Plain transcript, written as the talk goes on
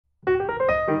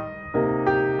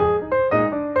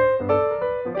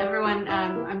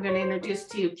introduce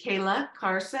to you Kayla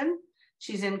Carson.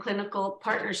 She's in clinical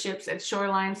partnerships at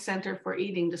Shoreline Center for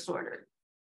Eating Disorder.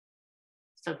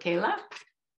 So Kayla.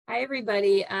 Hi,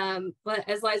 everybody. But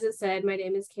as Liza said, my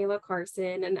name is Kayla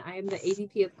Carson, and I'm the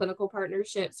AVP of Clinical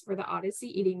Partnerships for the Odyssey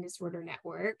Eating Disorder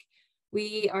Network.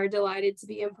 We are delighted to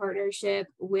be in partnership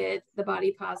with the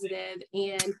Body Positive,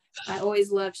 and I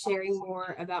always love sharing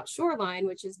more about Shoreline,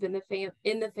 which has been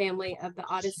in the family of the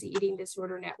Odyssey Eating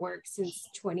Disorder Network since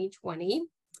 2020.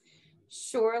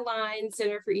 Shoreline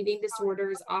Center for Eating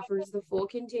Disorders offers the full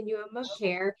continuum of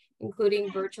care,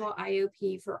 including virtual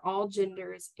IOP for all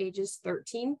genders ages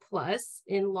 13 plus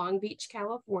in Long Beach,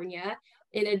 California,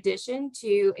 in addition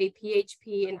to a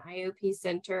PHP and IOP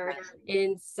center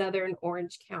in Southern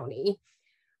Orange County.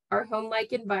 Our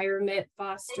home-like environment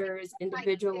fosters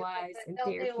individualized and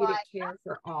therapeutic care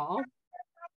for all.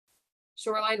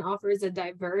 Shoreline offers a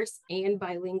diverse and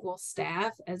bilingual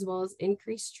staff, as well as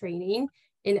increased training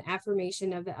in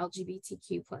affirmation of the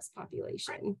LGBTQ plus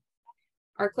population.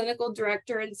 Our clinical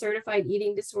director and certified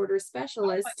eating disorder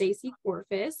specialist, Stacy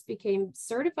Corfus, became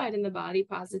certified in the Body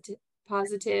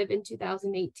Positive in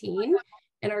 2018,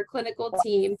 and our clinical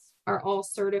team are all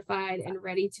certified and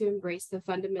ready to embrace the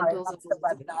fundamentals of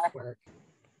the network.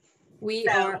 We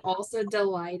are also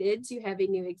delighted to have a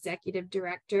new executive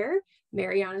director,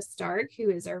 Mariana Stark, who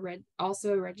is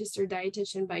also a registered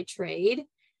dietitian by trade.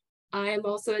 I am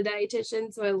also a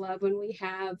dietitian, so I love when we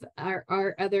have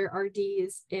our other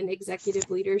RDs in executive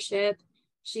leadership.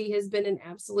 She has been an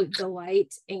absolute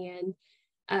delight, and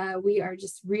we are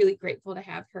just really grateful to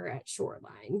have her at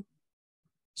Shoreline.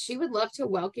 She would love to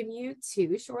welcome you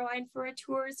to Shoreline for a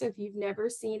tour. So if you've never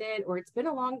seen it, or it's been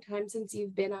a long time since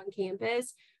you've been on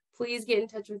campus, please get in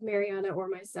touch with Mariana or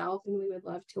myself, and we would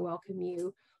love to welcome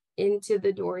you into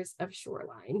the doors of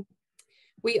Shoreline.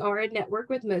 We are a network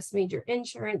with most major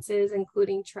insurances,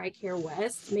 including TRICARE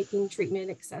West, making treatment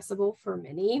accessible for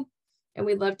many. And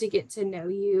we'd love to get to know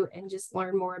you and just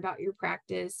learn more about your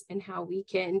practice and how we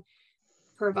can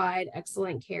provide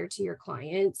excellent care to your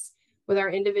clients. With our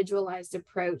individualized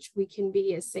approach, we can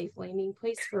be a safe landing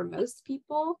place for most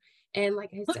people. And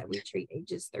like I said, we treat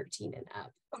ages 13 and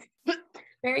up.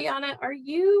 Mariana, are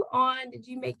you on? Did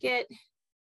you make it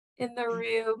in the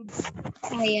room?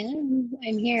 I am.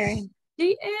 I'm here.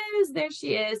 She is. There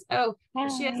she is. Oh, Hi.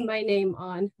 She has my name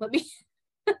on. Let me.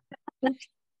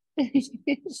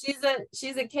 she's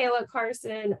a Kayla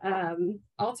Carson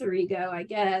alter ego, I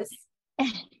guess.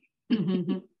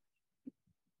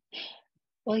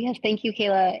 Well, yes, thank you,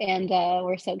 Kayla. And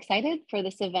we're so excited for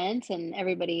this event and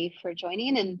everybody for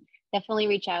joining. And definitely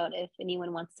reach out if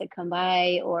anyone wants to come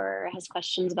by or has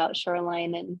questions about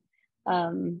Shoreline.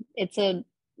 And it's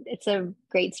a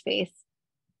great space.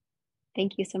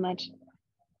 Thank you so much.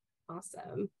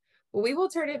 Awesome. Well, we will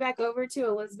turn it back over to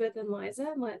Elizabeth and Liza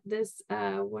and let this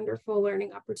wonderful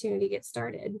learning opportunity get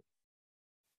started.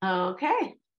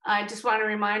 Okay. I just want to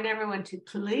remind everyone to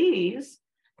please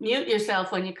mute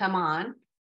yourself when you come on.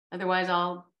 Otherwise,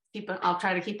 I'll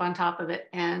try to keep on top of it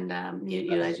and mute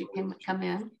you as you come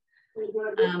in.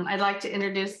 I'd like to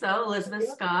introduce, though, Elizabeth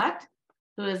Scott,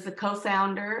 who is the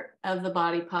co-founder of the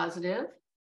Body Positive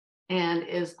and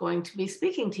is going to be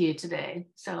speaking to you today.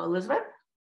 So, Elizabeth.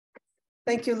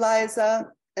 Thank you,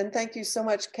 Liza, and thank you so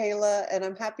much, Kayla. And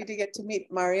I'm happy to get to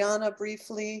meet Mariana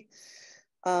briefly.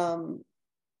 I'm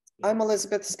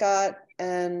Elizabeth Scott,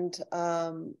 and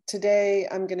today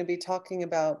I'm going to be talking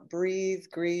about Breathe,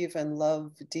 Grieve, and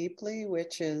Love Deeply,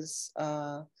 which is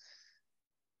a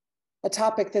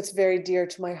topic that's very dear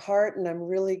to my heart, and I'm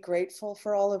really grateful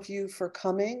for all of you for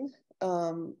coming.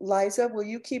 Liza, will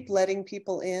you keep letting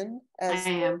people in as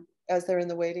they're in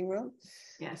the waiting room?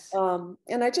 Yes.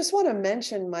 And I just want to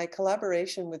mention my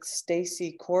collaboration with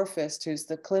Stacy Corfus, who's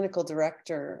the clinical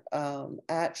director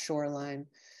at Shoreline.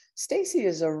 Stacy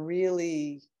is a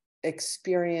really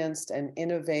experienced and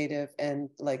innovative and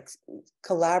like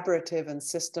collaborative and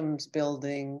systems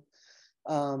building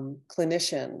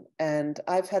clinician. And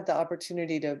I've had the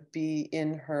opportunity to be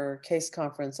in her case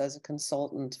conference as a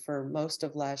consultant for most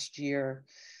of last year,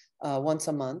 once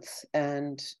a month,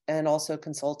 and also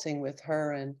consulting with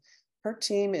her. And her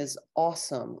team is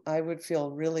awesome. I would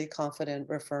feel really confident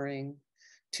referring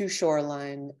to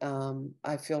Shoreline.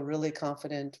 I feel really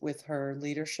confident with her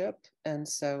leadership. And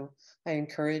so I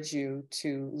encourage you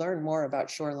to learn more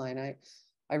about Shoreline.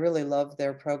 I really love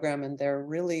their program, and they're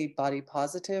really body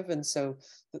positive. And so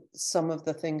some of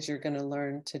the things you're going to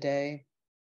learn today,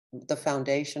 the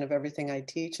foundation of everything I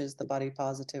teach is the body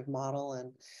positive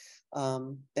model.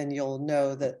 And you'll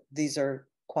know that these are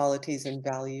qualities and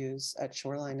values at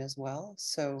Shoreline as well.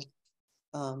 So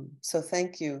So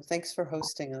thank you. Thanks for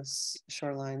hosting us,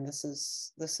 Shoreline. This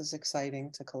is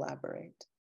exciting to collaborate.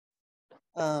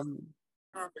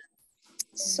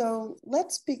 So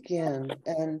let's begin,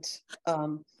 and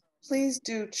please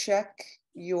do check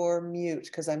your mute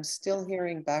because I'm still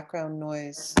hearing background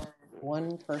noise.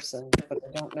 One person, but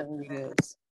I don't know who it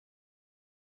is.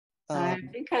 I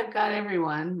think I've got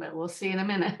everyone, but we'll see in a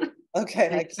minute. Okay,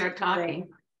 I start talking.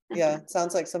 Yeah, it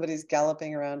sounds like somebody's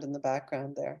galloping around in the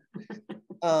background there.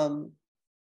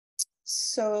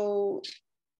 So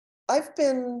I've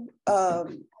been,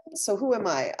 so who am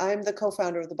I? I'm the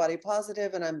co-founder of the Body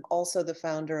Positive, and I'm also the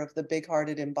founder of the Big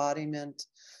Hearted Embodiment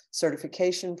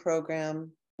certification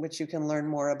program, which you can learn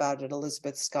more about at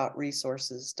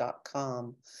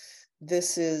elizabethscottresources.com.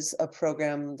 This is a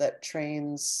program that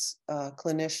trains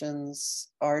clinicians,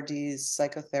 RDs,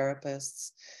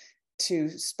 psychotherapists to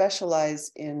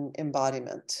specialize in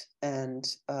embodiment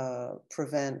and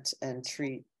prevent and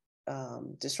treat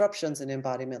disruptions in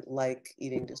embodiment like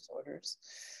eating disorders.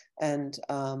 And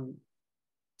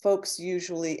folks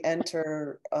usually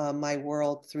enter my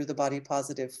world through the Body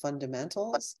Positive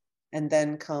fundamentals and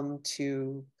then come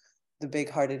to the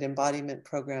Big Hearted Embodiment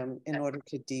program in order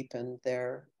to deepen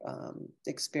their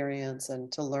experience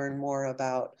and to learn more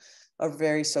about a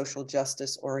very social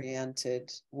justice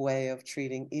oriented way of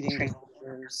treating eating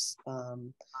disorders,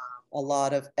 a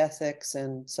lot of ethics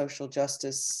and social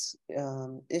justice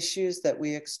issues that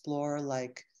we explore,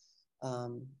 like,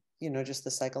 just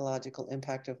the psychological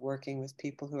impact of working with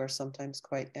people who are sometimes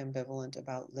quite ambivalent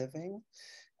about living,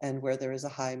 and where there is a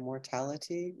high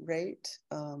mortality rate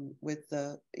with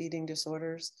the eating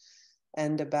disorders,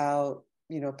 and about,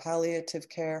 palliative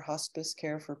care, hospice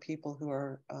care for people who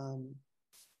are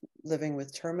living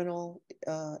with terminal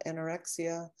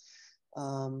anorexia,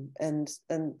 and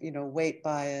weight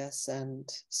bias and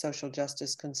social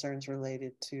justice concerns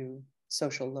related to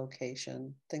social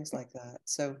location, things like that.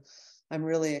 So I'm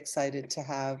really excited to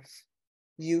have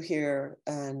you here,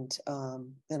 and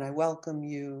I welcome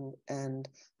you, and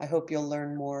I hope you'll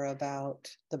learn more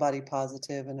about the Body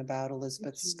Positive and about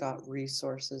Elizabeth Scott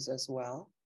Resources as well.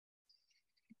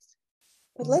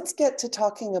 But let's get to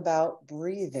talking about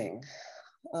breathing.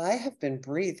 I have been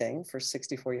breathing for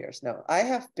 64 years. No, I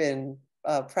have been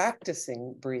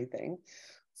practicing breathing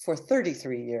for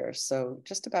 33 years. So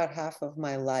just about half of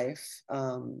my life.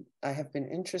 I have been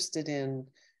interested in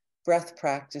breath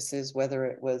practices, whether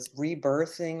it was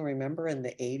rebirthing, remember in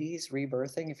the 80s,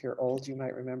 rebirthing, if you're old, you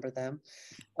might remember them,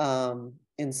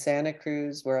 in Santa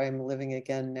Cruz, where I'm living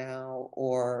again now,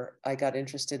 or I got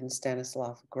interested in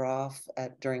Stanislav Grof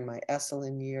during my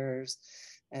Esalen years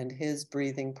and his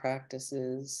breathing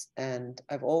practices. And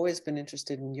I've always been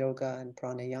interested in yoga and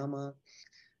pranayama,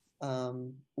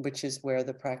 which is where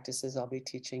the practices I'll be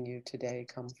teaching you today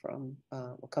come from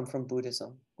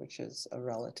Buddhism, which is a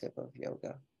relative of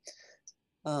yoga.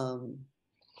 One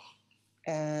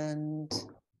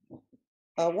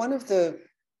of the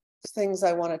things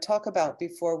I want to talk about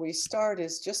before we start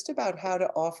is just about how to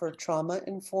offer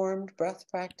trauma-informed breath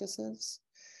practices.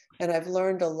 And I've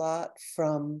learned a lot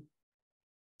from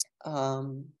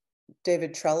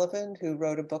David Treleaven, who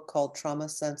wrote a book called Trauma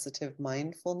Sensitive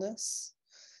Mindfulness.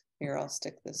 Here, I'll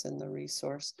stick this in the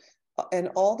resource. And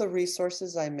all the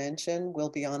resources I mention will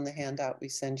be on the handout we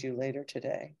send you later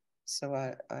today. So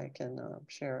I can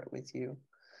share it with you.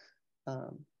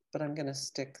 But I'm going to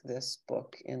stick this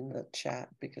book in the chat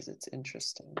because it's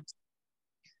interesting.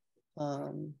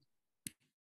 And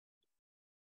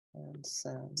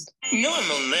send.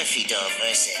 Normal Murphy-Doll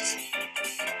versus.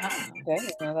 Okay,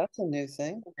 now that's a new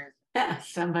thing. Yeah,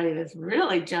 somebody that's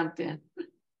really jumped in.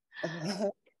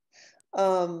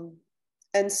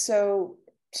 And so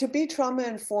to be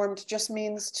trauma-informed just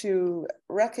means to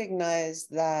recognize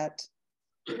that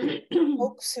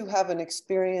folks who have an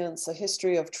experience, a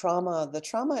history of trauma, the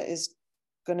trauma is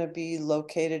going to be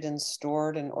located and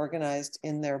stored and organized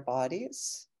in their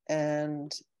bodies.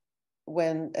 And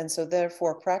so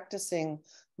therefore practicing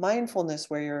mindfulness,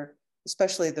 where you're,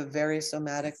 especially the very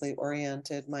somatically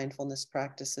oriented mindfulness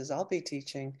practices I'll be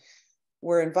teaching,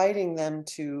 we're inviting them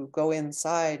to go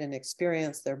inside and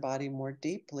experience their body more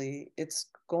deeply. It's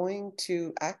going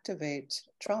to activate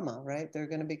trauma, right? They're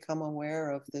going to become aware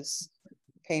of this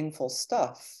painful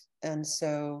stuff. And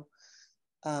so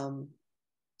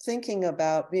thinking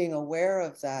about being aware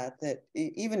of that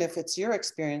even if it's your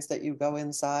experience that you go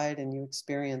inside and you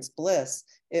experience bliss,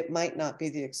 it might not be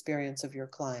the experience of your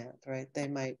client, right? They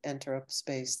might enter a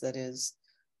space that is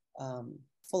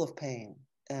full of pain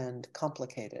and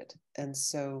complicated. And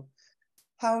so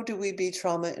how do we be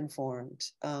trauma informed?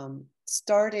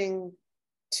 Starting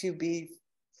to be,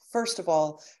 first of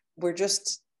all, we're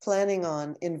just planning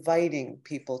on inviting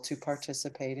people to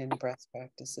participate in breath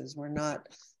practices. We're not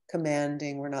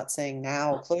commanding, we're not saying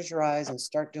now close your eyes and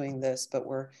start doing this, but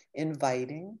we're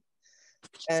inviting.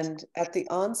 And at the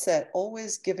onset,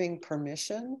 always giving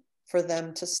permission for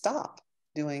them to stop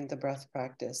doing the breath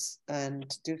practice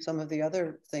and do some of the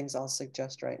other things I'll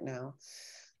suggest right now.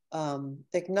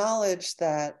 Acknowledge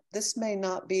that this may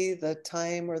not be the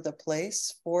time or the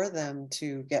place for them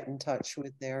to get in touch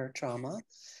with their trauma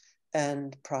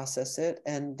and process it,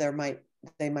 and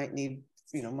they might need,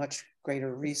 you know, much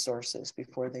greater resources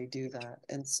before they do that.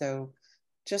 And so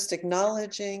just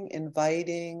acknowledging,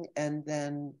 inviting, and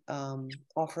then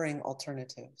offering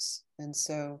alternatives. And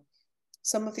so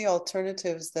some of the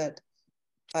alternatives that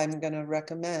I'm going to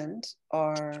recommend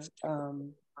are,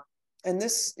 and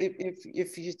this, if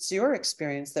it's your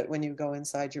experience that when you go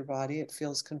inside your body, it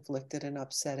feels conflicted and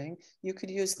upsetting, you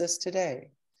could use this today.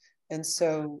 And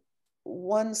so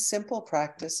one simple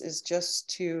practice is just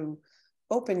to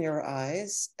open your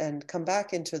eyes and come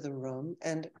back into the room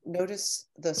and notice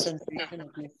the sensation of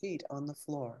your feet on the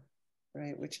floor,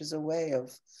 right? Which is a way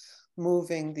of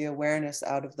moving the awareness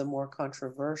out of the more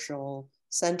controversial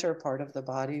center part of the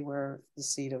body where the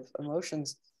seat of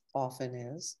emotions often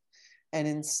is, and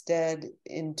instead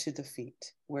into the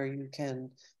feet where you can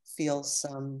feel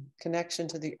some connection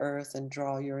to the earth and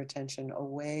draw your attention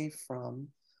away from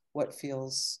what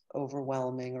feels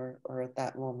overwhelming or at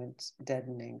that moment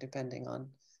deadening, depending on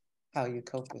how you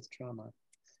cope with trauma.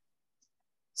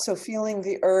 So feeling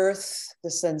the earth,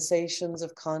 the sensations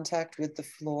of contact with the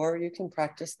floor, you can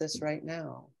practice this right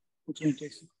now. Okay,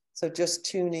 Jason. So just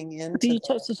tuning in. Do you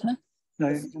touch the turn?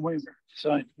 No, we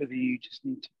decide whether you just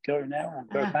need to go now or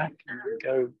go back and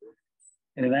go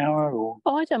in an hour or.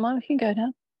 Oh, I don't mind. We can go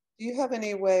now. Do you have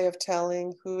any way of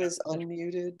telling who is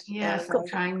unmuted? Yes, I'm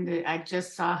trying to. I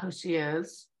just saw who she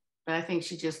is, but I think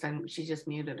she just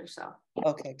muted herself.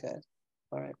 Okay, good.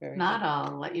 All right, very Not good.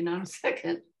 I'll let you know in a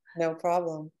second. No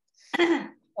problem.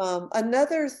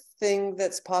 Another thing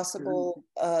that's possible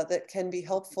that can be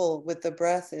helpful with the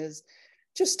breath is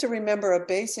just to remember a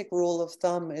basic rule of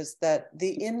thumb is that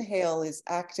the inhale is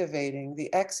activating, the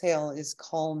exhale is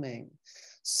calming.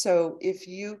 So if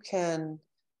you can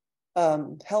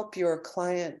help your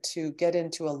client to get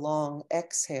into a long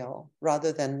exhale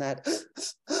rather than that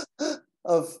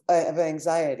of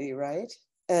anxiety, right?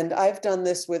 And I've done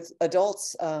this with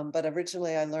adults, but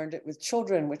originally I learned it with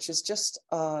children, which is just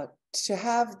to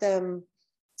have them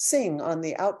sing on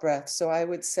the out breath. So I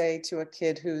would say to a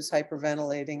kid who's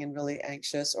hyperventilating and really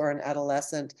anxious, or an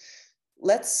adolescent,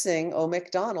 let's sing "Oh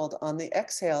MacDonald" on the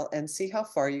exhale and see how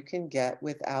far you can get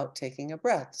without taking a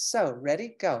breath. So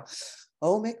ready, go.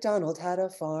 Oh, MacDonald had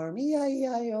a farm,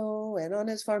 E-I-E-I-O, and on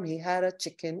his farm he had a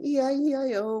chicken,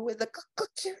 E-I-E-I-O, with a cluck.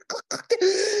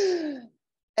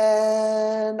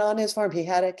 And on his farm he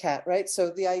had a cat, right?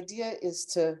 So the idea is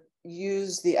to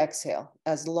use the exhale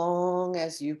as long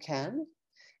as you can,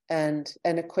 and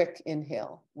a quick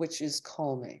inhale, which is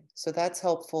calming. So that's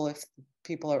helpful if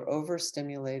people are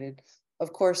overstimulated.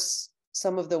 Of course,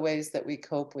 some of the ways that we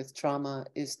cope with trauma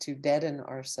is to deaden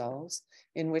ourselves,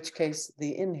 in which case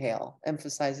the inhale,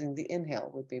 emphasizing the inhale,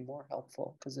 would be more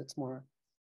helpful because it's more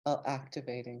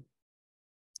activating.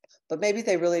 But maybe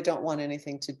they really don't want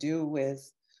anything to do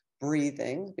with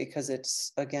breathing because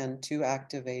it's, again, too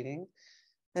activating.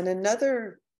 And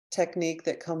another technique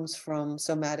that comes from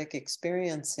somatic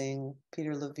experiencing,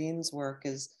 Peter Levine's work,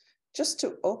 is just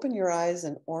to open your eyes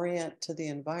and orient to the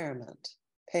environment.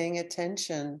 Paying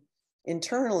attention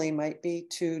internally might be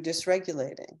too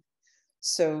dysregulating.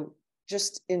 So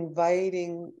just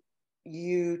inviting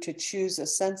you to choose a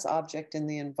sense object in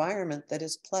the environment that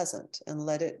is pleasant and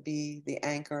let it be the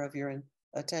anchor of your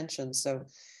attention. So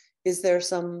is there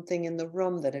something in the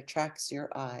room that attracts your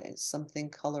eyes, something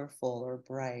colorful or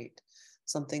bright,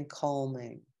 something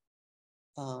calming?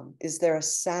 Is there a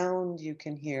sound you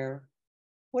can hear?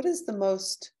 What is the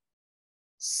most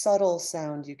subtle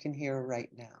sound you can hear right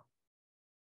now?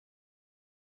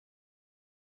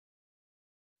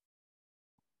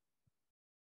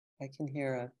 I can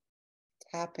hear a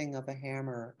tapping of a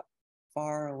hammer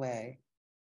far away,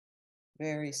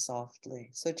 very softly.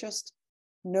 So just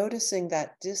noticing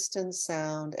that distant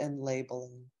sound and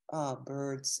labeling.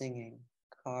 Bird singing,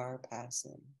 car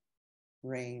passing,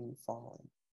 rain falling.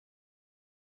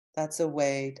 That's a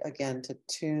way, again, to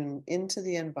tune into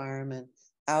the environment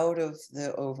out of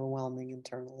the overwhelming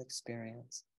internal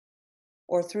experience.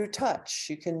 Or through touch,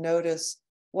 you can notice,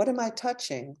 what am I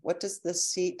touching? What does the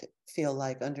seat feel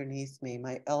like underneath me?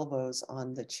 My elbows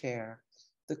on the chair,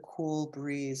 the cool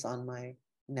breeze on my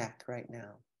neck right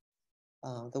now.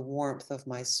 the warmth of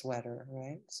my sweater,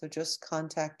 right? So just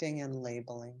contacting and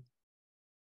labeling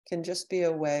can just be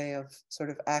a way of sort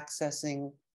of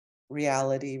accessing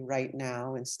reality right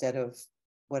now instead of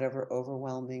whatever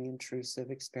overwhelming, intrusive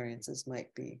experiences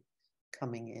might be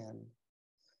coming in.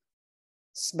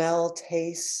 Smell,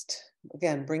 taste,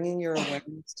 again, bringing your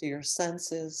awareness to your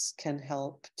senses can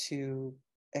help to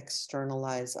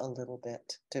externalize a little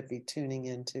bit, to be tuning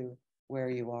into where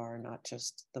you are, not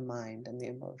just the mind and the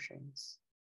emotions.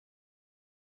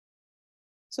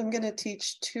 So I'm going to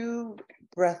teach 2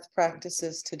 breath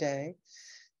practices today.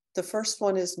 The first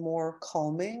one is more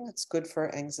calming. It's good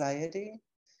for anxiety.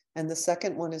 And the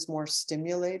second one is more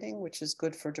stimulating, which is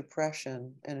good for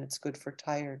depression, and it's good for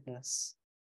tiredness.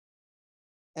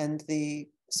 And the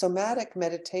somatic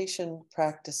meditation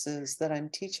practices that I'm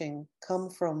teaching come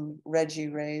from Reggie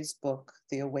Ray's book,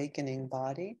 The Awakening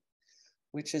Body,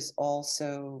 which is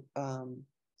also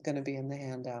going to be in the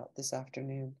handout this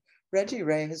afternoon. Reggie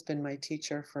Ray has been my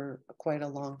teacher for quite a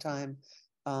long time.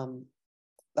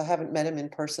 I haven't met him in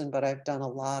person, but I've done a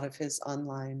lot of his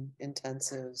online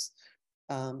intensives.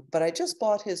 But I just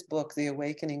bought his book, The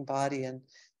Awakening Body, and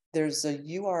there's a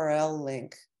URL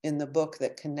link in the book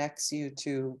that connects you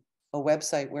to a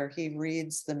website where he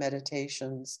reads the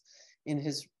meditations in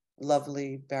his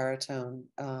lovely baritone.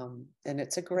 And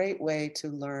it's a great way to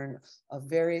learn a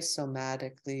very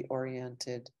somatically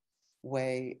oriented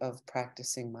way of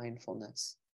practicing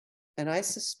mindfulness. And I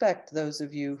suspect those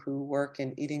of you who work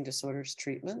in eating disorders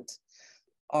treatment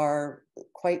are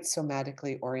quite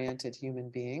somatically oriented human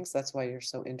beings. That's why you're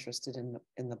so interested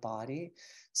in the body.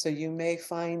 So you may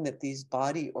find that these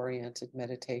body-oriented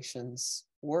meditations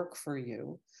work for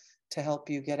you to help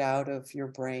you get out of your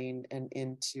brain and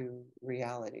into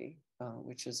reality,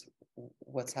 which is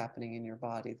what's happening in your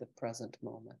body, the present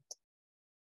moment.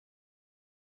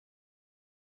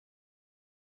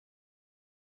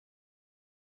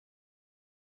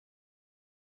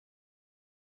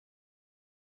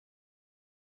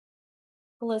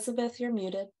 Elizabeth, you're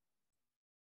muted.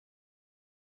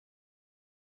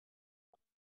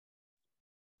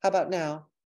 How about now?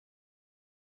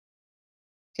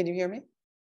 Can you hear me?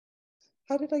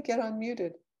 How did I get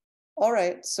unmuted? All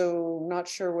right, so not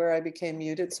sure where I became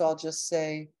muted, so I'll just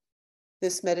say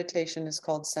this meditation is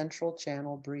called Central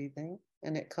Channel Breathing,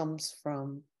 and it comes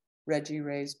from Reggie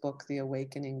Ray's book, The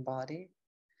Awakening Body.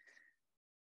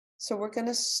 So we're going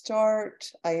to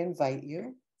start. I invite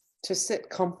you to sit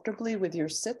comfortably with your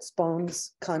sits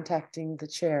bones contacting the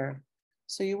chair.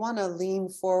 So you want to lean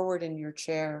forward in your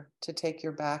chair to take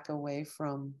your back away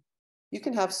from, you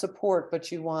can have support,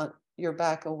 but you want your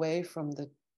back away from the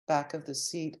back of the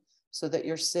seat so that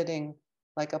you're sitting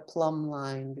like a plumb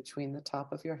line between the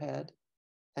top of your head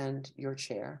and your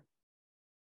chair.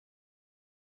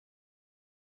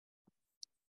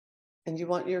 And you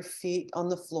want your feet on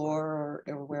the floor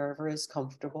or wherever is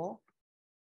comfortable.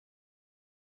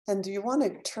 And you want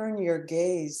to turn your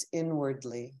gaze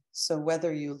inwardly. So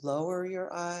whether you lower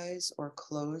your eyes or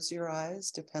close your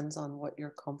eyes depends on what you're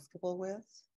comfortable with.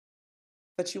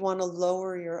 But you want to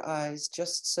lower your eyes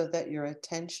just so that your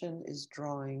attention is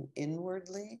drawing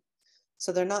inwardly.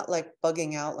 So they're not like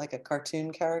bugging out like a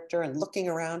cartoon character and looking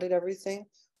around at everything,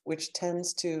 which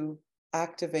tends to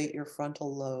activate your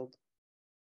frontal lobe.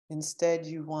 Instead,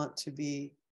 you want to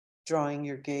be drawing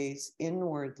your gaze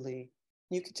inwardly.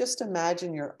 You could just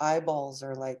imagine your eyeballs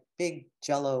are like big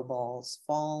jello balls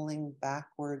falling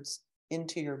backwards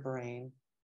into your brain,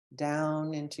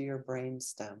 down into your brain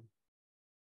stem.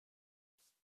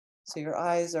 So your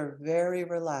eyes are very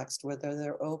relaxed, whether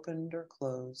they're opened or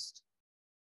closed.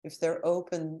 If they're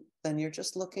open, then you're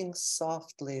just looking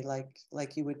softly,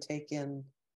 like you would take in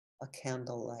a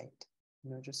candlelight,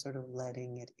 just sort of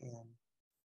letting it in.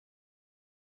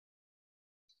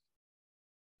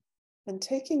 And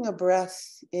taking a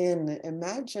breath in,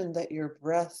 imagine that your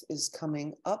breath is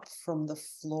coming up from the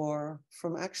floor,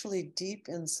 from actually deep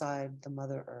inside the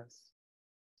Mother Earth,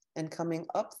 and coming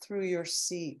up through your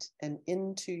seat and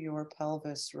into your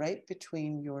pelvis, right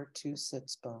between your 2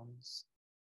 sits bones,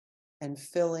 and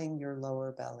filling your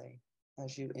lower belly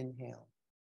as you inhale.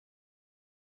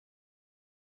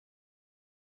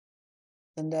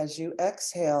 And as you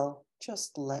exhale,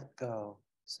 just let go.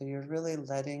 So you're really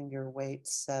letting your weight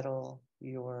settle,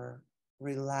 you're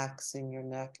relaxing your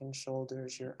neck and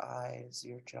shoulders, your eyes,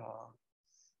 your jaw,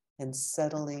 and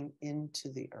settling into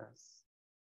the earth.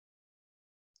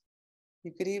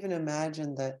 You could even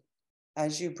imagine that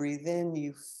as you breathe in,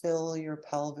 you fill your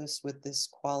pelvis with this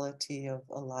quality of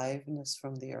aliveness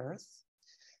from the earth.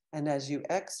 And as you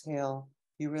exhale,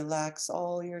 you relax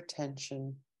all your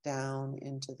tension down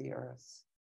into the earth.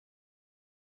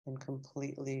 and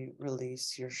completely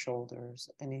release your shoulders,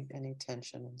 any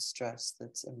tension and stress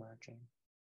that's emerging.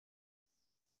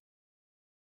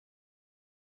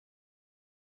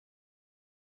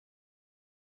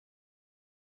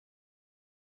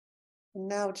 And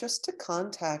now, just to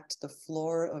contact the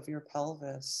floor of your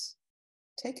pelvis,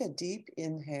 take a deep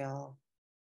inhale.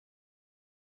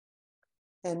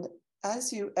 And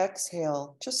as you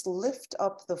exhale, just lift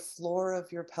up the floor of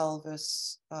your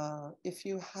pelvis. If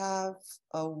you have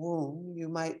a womb, you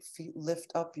might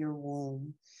lift up your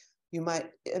womb. You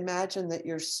might imagine that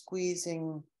you're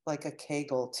squeezing like a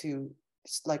Kegel to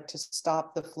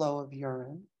stop the flow of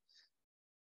urine.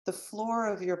 The floor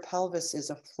of your pelvis is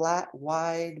a flat,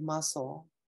 wide muscle,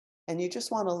 and you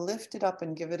just want to lift it up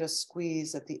and give it a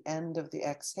squeeze at the end of the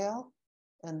exhale,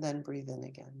 and then breathe in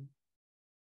again.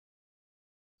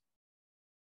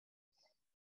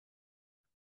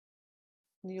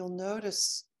 And you'll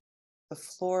notice the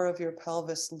floor of your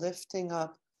pelvis lifting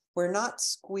up. We're not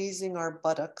squeezing our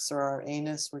buttocks or our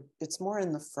anus. It's more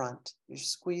in the front. You're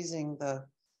squeezing the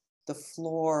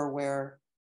floor where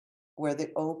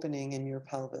the opening in your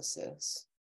pelvis is.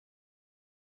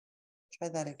 Try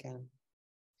that again.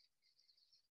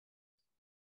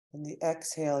 In the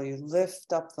exhale, you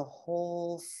lift up the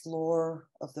whole floor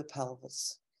of the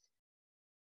pelvis.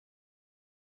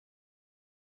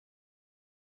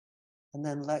 And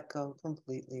then let go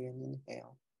completely and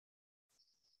inhale.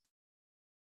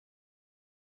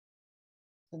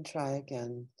 And try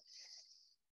again.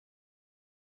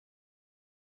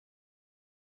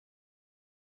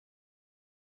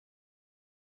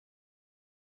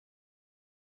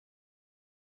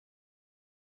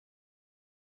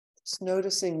 Just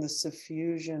noticing the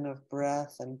suffusion of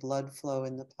breath and blood flow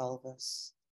in the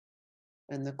pelvis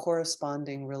and the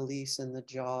corresponding release in the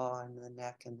jaw and the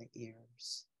neck and the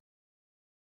ears.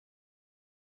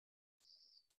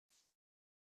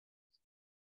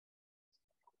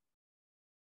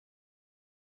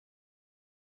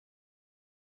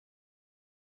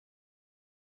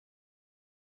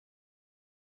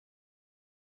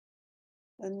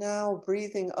 And now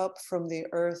breathing up from the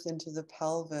earth into the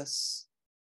pelvis,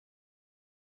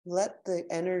 let the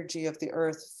energy of the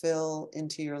earth fill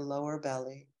into your lower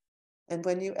belly. And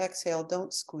when you exhale,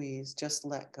 don't squeeze, just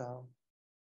let go.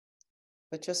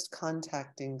 But just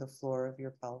contacting the floor of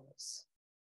your pelvis.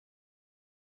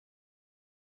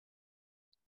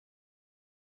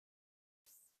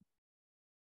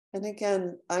 And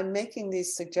again, I'm making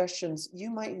these suggestions. You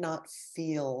might not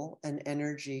feel an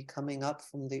energy coming up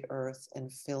from the earth and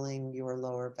filling your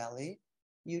lower belly.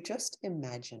 You just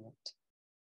imagine it.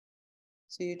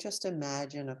 So you just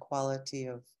imagine a quality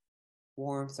of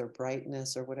warmth or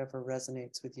brightness or whatever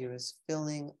resonates with you is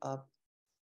filling up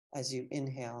as you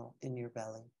inhale in your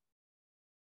belly.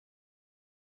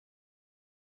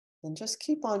 And just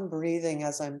keep on breathing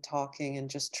as I'm talking and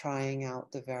just trying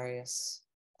out the various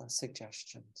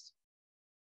suggestions.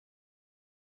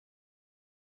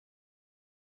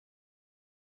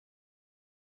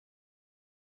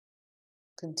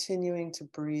 Continuing to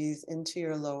breathe into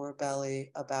your lower belly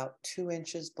about 2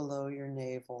 inches below your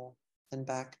navel and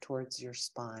back towards your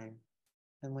spine.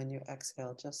 And when you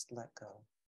exhale, just let go.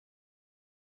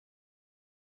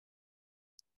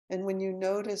 And when you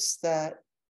notice that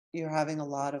you're having a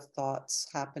lot of thoughts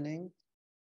happening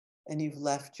and you've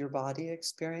left your body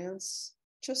experience,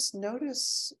 just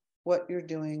notice what you're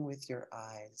doing with your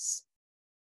eyes.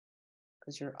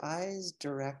 Because your eyes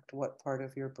direct what part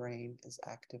of your brain is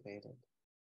activated.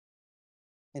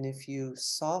 And if you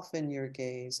soften your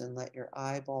gaze and let your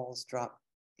eyeballs drop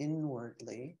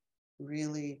inwardly,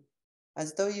 really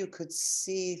as though you could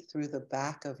see through the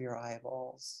back of your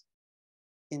eyeballs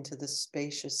into the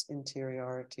spacious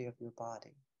interiority of your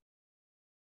body,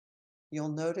 you'll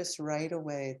notice right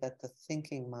away that the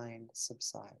thinking mind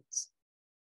subsides.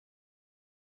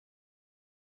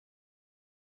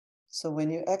 So when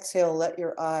you exhale, let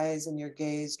your eyes and your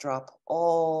gaze drop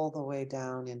all the way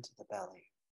down into the belly.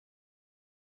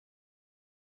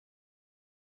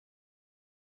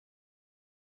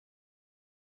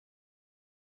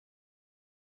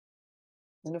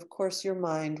 And of course, your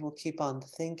mind will keep on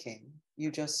thinking. You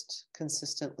just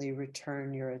consistently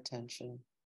return your attention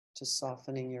to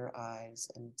softening your eyes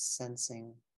and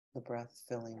sensing the breath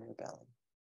filling your belly.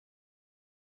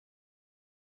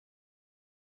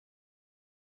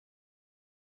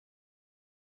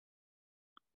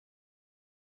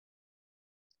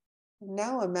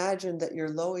 Now imagine that your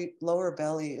lower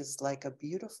belly is like a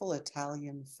beautiful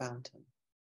Italian fountain.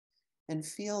 And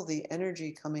feel the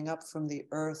energy coming up from the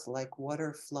earth like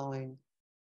water flowing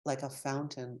like a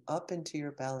fountain up into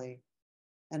your belly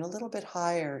and a little bit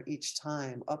higher each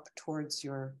time up towards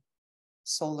your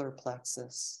solar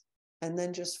plexus, and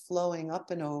then just flowing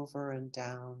up and over and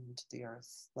down into the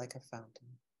earth like a fountain.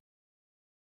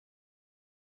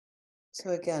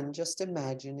 So again, just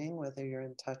imagining, whether you're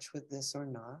in touch with this or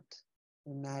not,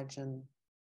 imagine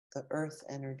the earth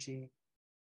energy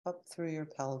up through your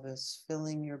pelvis,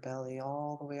 filling your belly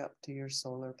all the way up to your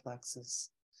solar plexus,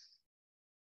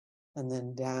 and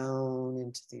then down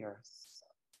into the earth.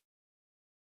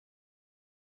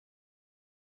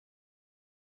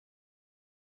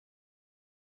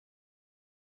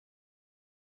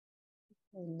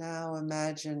 And now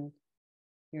imagine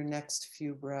your next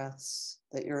few breaths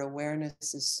that your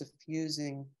awareness is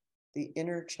suffusing the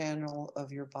inner channel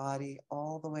of your body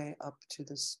all the way up to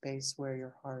the space where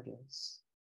your heart is.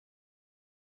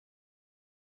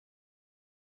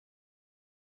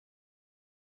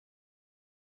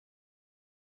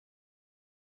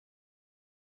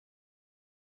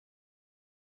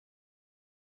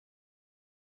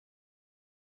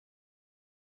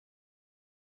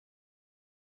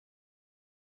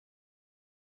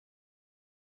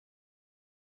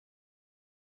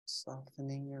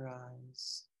 Softening your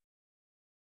eyes,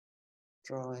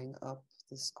 drawing up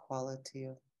this quality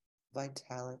of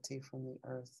vitality from the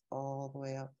earth all the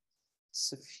way up,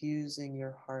 suffusing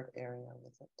your heart area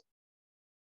with it.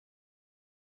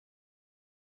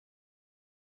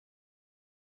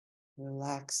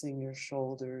 Relaxing your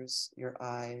shoulders, your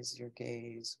eyes, your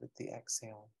gaze with the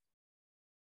exhale.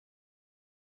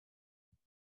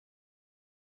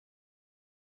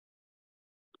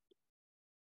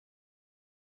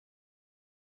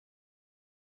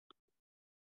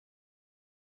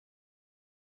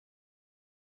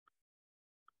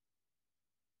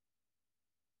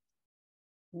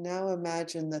 Now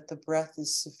imagine that the breath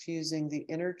is suffusing the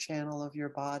inner channel of your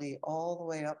body all the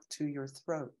way up to your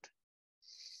throat.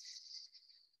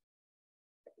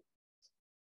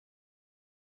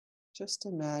 Just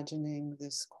imagining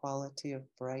this quality of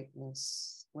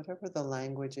brightness, whatever the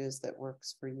language is that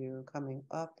works for you, coming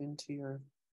up into your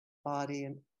body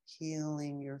and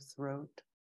healing your throat.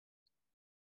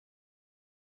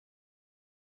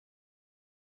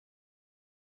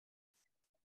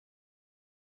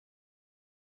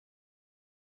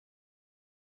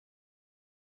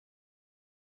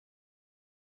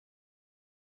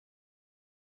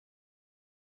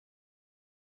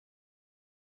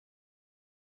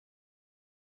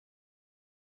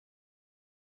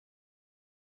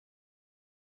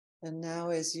 And now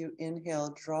as you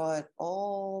inhale, draw it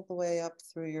all the way up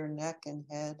through your neck and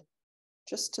head,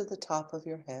 just to the top of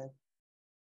your head,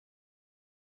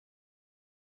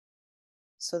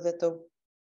 so that the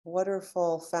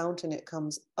waterfall fountain, it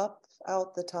comes up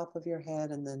out the top of your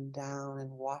head and then down and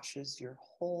washes your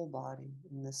whole body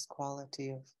in this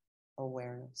quality of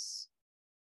awareness.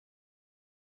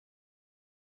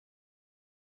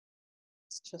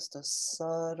 It's just a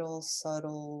subtle,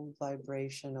 subtle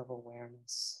vibration of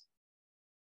awareness.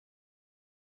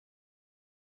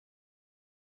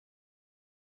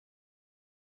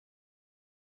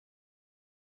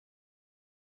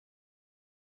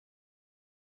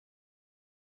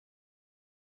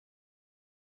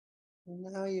 And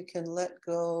now you can let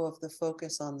go of the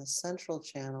focus on the central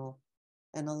channel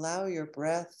and allow your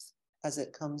breath as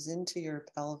it comes into your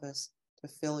pelvis to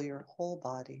fill your whole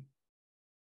body,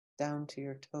 down to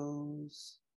your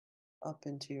toes, up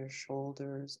into your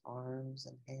shoulders, arms,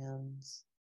 and hands,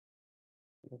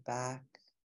 your back,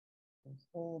 your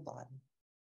whole body.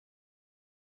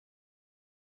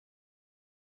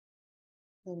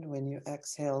 And when you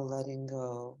exhale, letting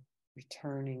go,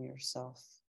 returning yourself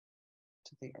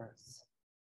to the earth.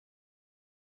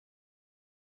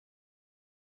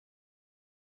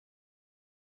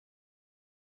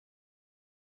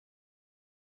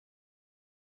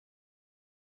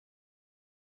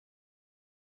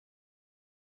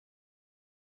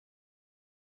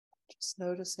 Just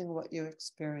noticing what you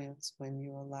experience when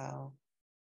you allow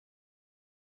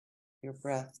your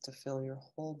breath to fill your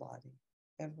whole body,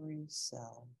 every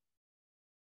cell.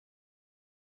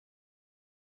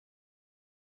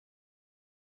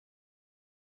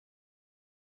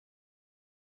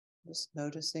 Just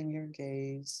noticing your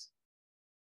gaze,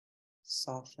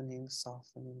 softening,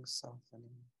 softening,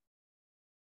 softening.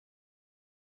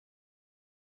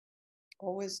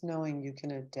 Always knowing you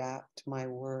can adapt my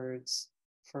words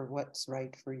for what's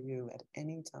right for you at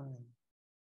any time.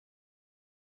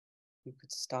 You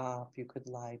could stop, you could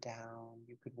lie down,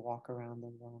 you could walk around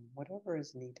the room, whatever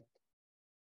is needed.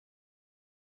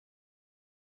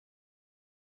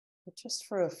 But just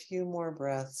for a few more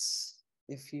breaths,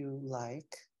 if you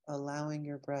like, allowing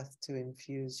your breath to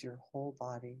infuse your whole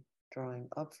body, drawing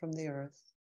up from the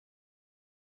earth,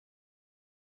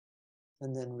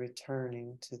 and then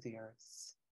returning to the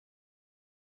earth.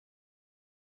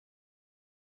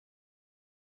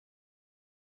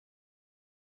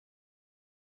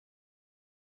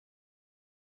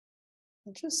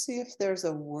 And just see if there's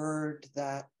a word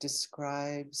that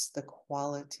describes the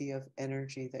quality of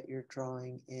energy that you're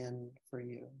drawing in for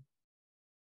you.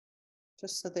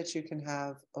 Just so that you can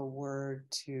have a word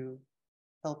to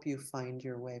help you find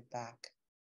your way back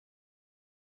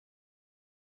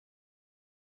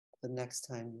the next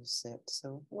time you sit.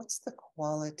 So what's the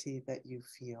quality that you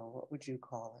feel? What would you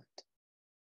call it?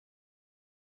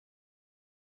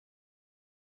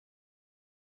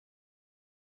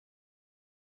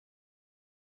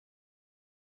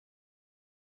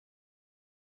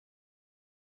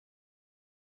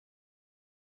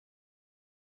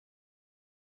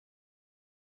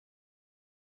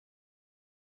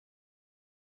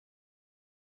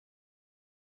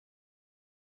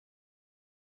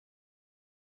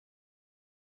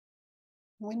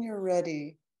 When you're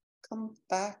ready, come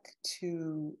back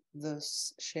to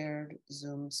this shared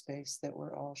Zoom space that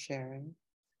we're all sharing.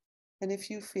 And if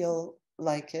you feel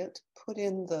like it, put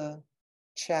in the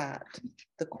chat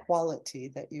the quality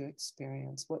that you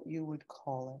experience, what you would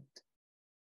call it.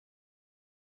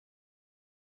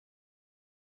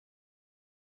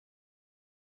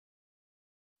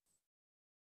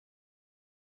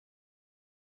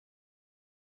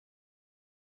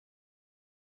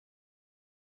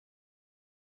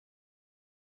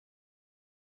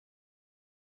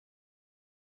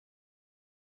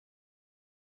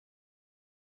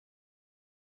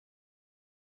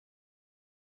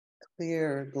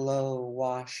 Clear, glow,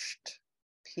 washed,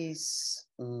 peace,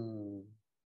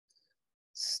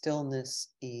 stillness,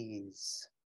 ease,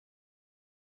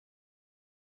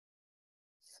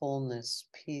 fullness,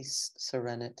 peace,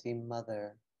 serenity,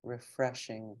 mother,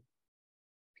 refreshing,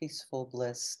 peaceful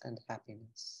bliss and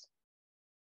happiness.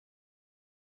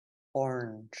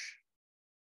 Orange,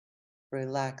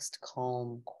 relaxed,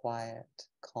 calm, quiet,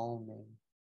 calming.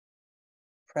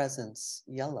 Presence,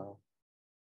 yellow,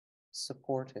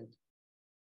 supported,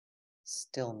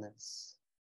 stillness.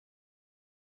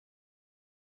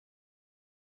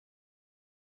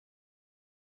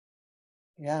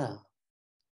 Yeah.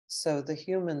 So the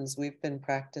humans, we've been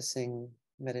practicing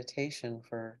meditation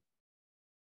for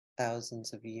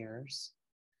thousands of years.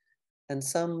 And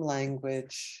some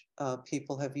language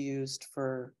people have used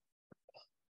for,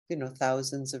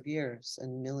 thousands of years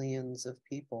and millions of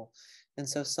people. And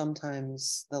so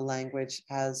sometimes the language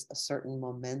has a certain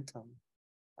momentum.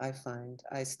 I find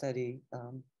I study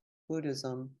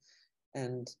Buddhism,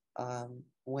 and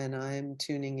when I'm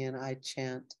tuning in, I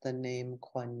chant the name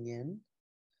Kuan Yin,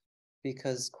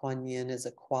 because Kuan Yin is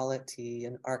a quality,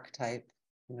 an archetype,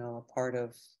 a part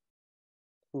of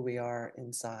who we are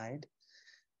inside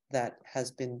that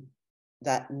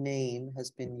name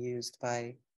has been used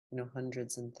by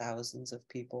hundreds and thousands of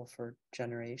people for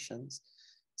generations.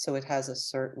 So it has a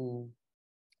certain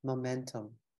momentum.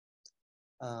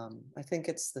 I think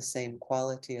it's the same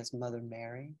quality as Mother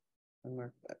Mary,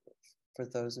 and for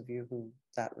those of you who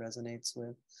that resonates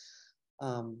with.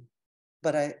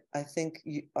 But I think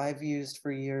I've used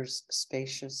for years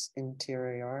spacious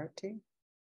interiority.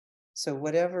 So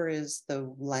whatever is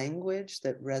the language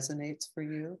that resonates for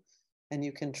you, and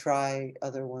you can try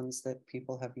other ones that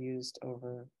people have used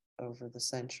over the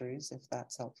centuries, if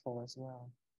that's helpful as well.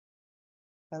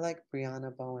 I like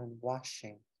Brianna Bowen,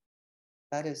 washing.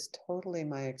 That is totally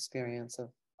my experience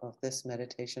of this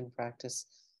meditation practice.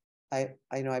 I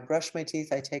know I brush my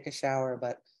teeth, I take a shower,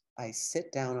 but I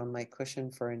sit down on my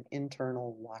cushion for an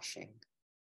internal washing.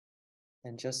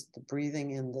 And just the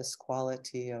breathing in this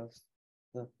quality of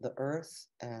the earth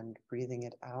and breathing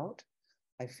it out,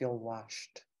 I feel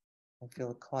washed. I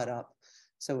feel caught up.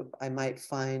 So I might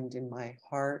find in my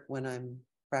heart when I'm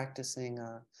practicing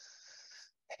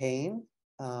pain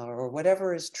or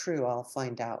whatever is true, I'll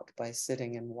find out by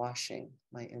sitting and washing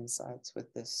my insides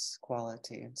with this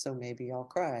quality. And so maybe I'll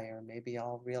cry, or maybe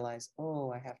I'll realize,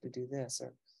 oh, I have to do this,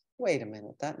 or wait a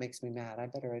minute, that makes me mad. I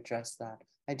better address that.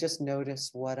 I just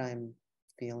notice what I'm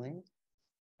feeling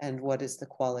and what is the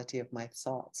quality of my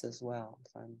thoughts as well.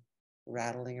 If I'm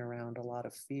rattling around a lot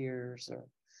of fears or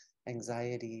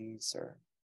anxieties or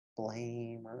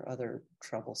blame or other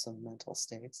troublesome mental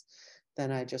states,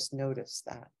 then I just notice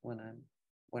that when I'm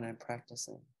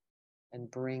practicing, and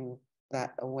bring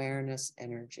that awareness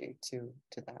energy to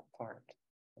that part.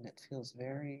 And it feels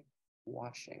very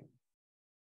washing.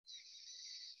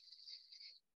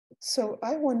 So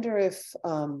I wonder if,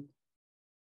 I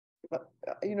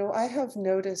have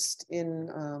noticed in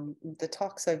the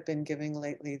talks I've been giving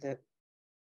lately that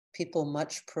people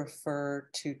much prefer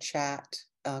to chat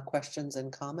questions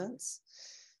and comments.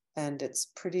 And it's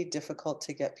pretty difficult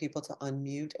to get people to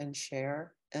unmute and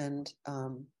share. And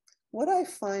what I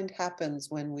find happens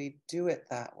when we do it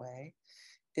that way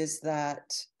is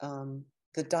that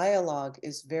the dialogue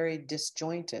is very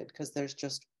disjointed because there's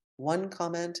just one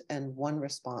comment and one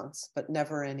response, but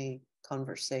never any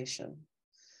conversation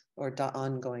or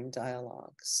ongoing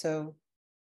dialogue. So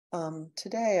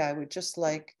today I would just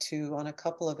like to, on a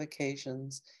couple of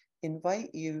occasions,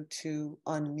 invite you to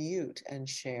unmute and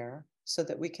share so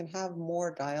that we can have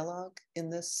more dialogue in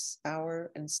this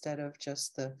hour instead of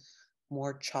just the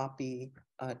more choppy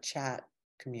chat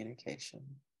communication.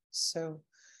 So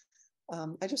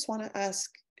I just want to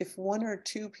ask if one or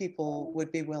two people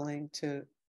would be willing to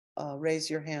raise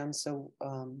your hand so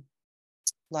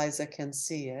Liza can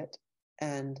see it,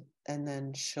 and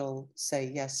then she'll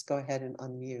say, yes, go ahead and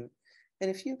unmute. And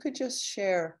if you could just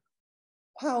share,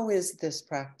 how is this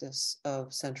practice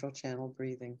of central channel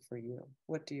breathing for you?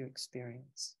 What do you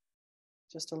experience?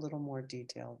 Just a little more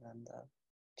detail than the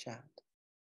chat.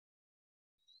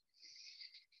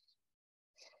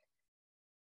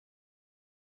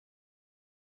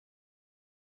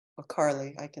 Oh,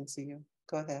 Carly, I can see you.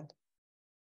 Go ahead.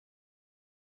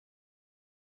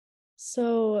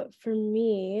 So for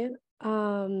me,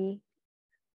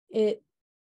 it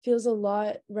feels a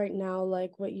lot right now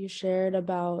like what you shared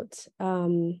about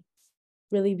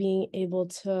really being able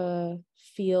to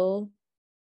feel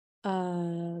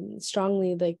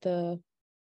strongly like the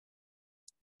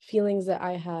feelings that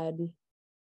I had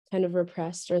kind of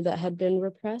repressed or that had been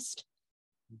repressed.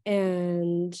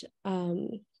 And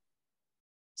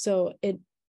so it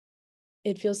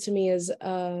feels to me as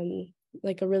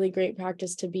like a really great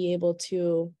practice to be able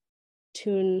to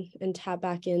tune and tap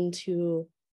back into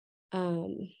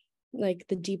like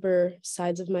the deeper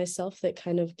sides of myself that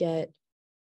kind of get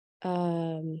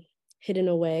hidden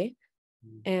away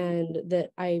and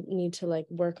that I need to like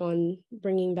work on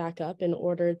bringing back up in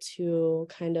order to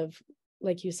kind of,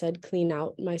 like you said, clean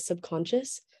out my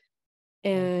subconscious.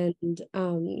 And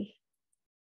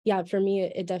yeah, for me,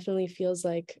 it definitely feels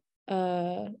like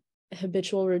a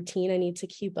habitual routine I need to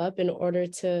keep up in order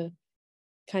to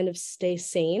kind of stay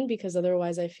sane, because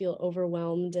otherwise I feel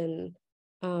overwhelmed and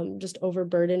just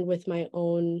overburdened with my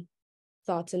own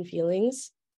thoughts and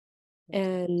feelings.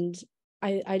 And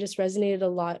I just resonated a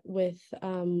lot with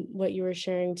what you were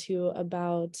sharing too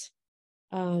about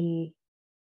like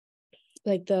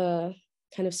the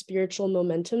kind of spiritual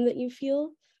momentum that you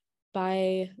feel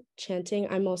by chanting.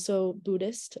 I'm also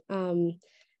Buddhist.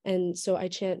 And so I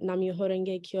chant Nam Myoho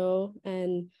Renge Kyo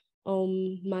and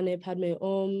Om Mane Padme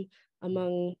Om,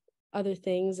 among other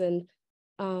things. And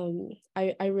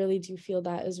I really do feel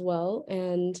that as well.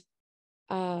 And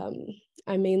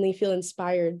I mainly feel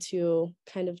inspired to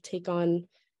kind of take on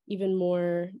even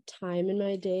more time in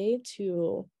my day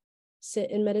to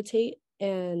sit and meditate.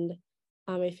 And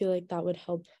I feel like that would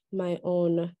help my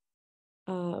own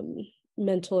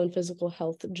mental and physical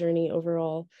health journey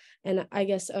overall. And I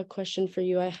guess a question for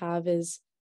you I have is,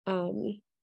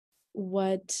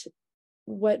 what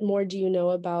more do you know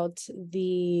about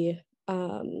the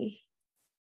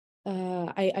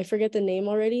I forget the name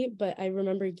already, but I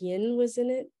remember Yin was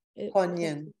in it. Kuan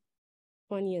Yin.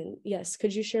 Kuan Yin, yes.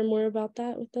 Could you share more about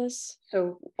that with us?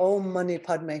 So Om Mani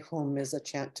Padme Hum is a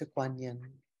chant to Kuan Yin.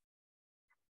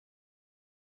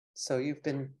 So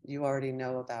you already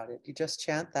know about it. You just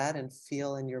chant that and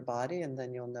feel in your body, and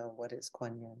then you'll know what is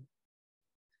Kuan Yin.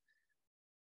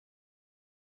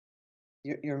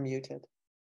 You're muted.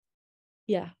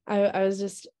 Yeah, I was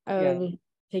just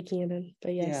taking it in,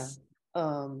 but yes.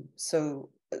 Yeah.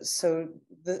 So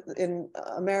in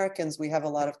Americans, we have a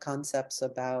lot of concepts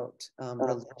about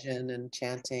religion and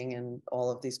chanting and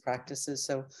all of these practices.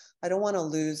 So I don't want to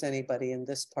lose anybody in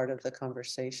this part of the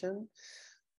conversation.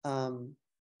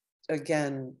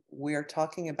 Again, we're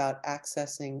talking about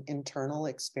accessing internal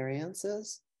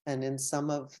experiences. And in some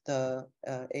of the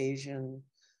Asian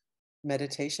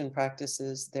meditation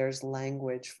practices, there's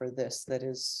language for this that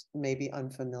is maybe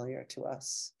unfamiliar to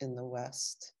us in the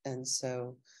West. And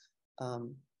so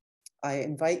I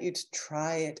invite you to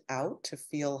try it out to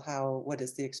feel what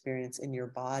is the experience in your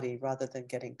body rather than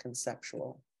getting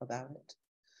conceptual about it.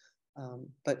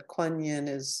 But Kuan Yin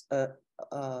is a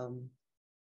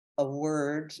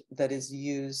word that is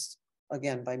used,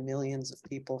 again, by millions of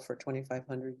people for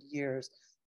 2,500 years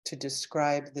to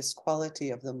describe this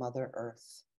quality of the Mother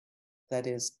Earth that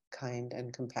is kind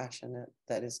and compassionate,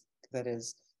 that is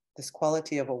this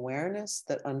quality of awareness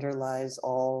that underlies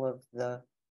all of the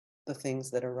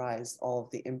things that arise, all of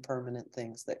the impermanent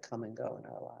things that come and go in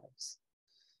our lives.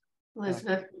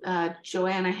 Elizabeth,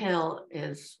 Joanna Hill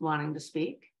is wanting to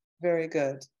speak. Very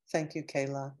good. Thank you,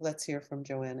 Kayla. Let's hear from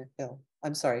Joanna Hill.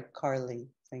 I'm sorry, Carly.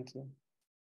 Thank you.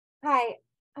 Hi,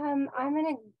 I'm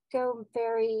going to go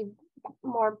very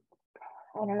more,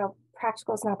 I don't know,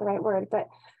 practical is not the right word, but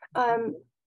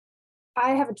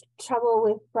I have trouble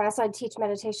with breath. I teach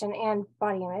meditation and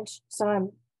body image, so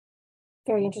I'm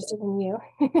very interested in you.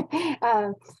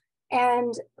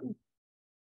 And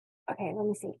okay, let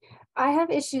me see. I have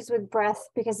issues with breath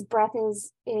because breath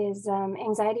is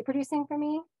anxiety producing for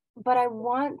me, but I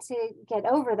want to get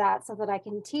over that so that I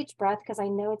can teach breath because I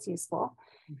know it's useful.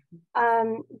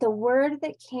 The word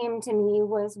that came to me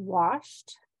was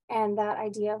washed, and that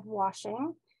idea of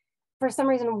washing. For some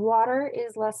reason, water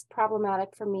is less problematic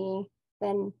for me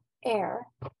than air.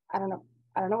 I don't know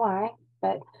why,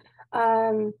 but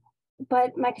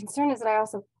my concern is that I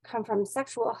also come from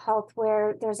sexual health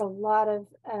where there's a lot of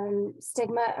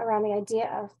stigma around the idea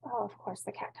of, oh, of course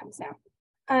the cat comes now.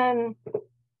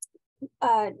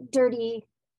 Dirty,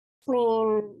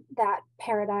 clean, that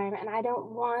paradigm, and I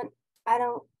don't want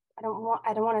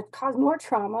to cause more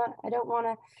trauma. I don't want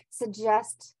to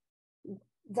suggest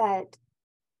that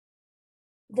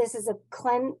this is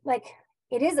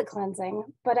it is a cleansing,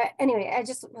 but anyway, I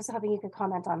just was hoping you could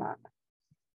comment on that.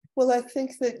 Well, I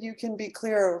think that you can be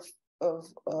clear of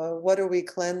what are we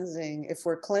cleansing. If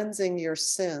we're cleansing your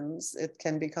sins, it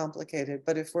can be complicated,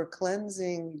 but if we're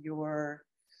cleansing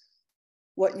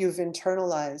what you've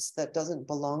internalized that doesn't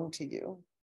belong to you,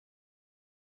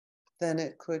 then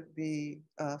it could be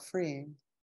freeing.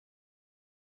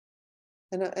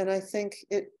 And I think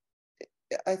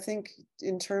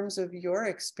in terms of your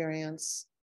experience,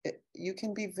 you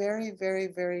can be very, very,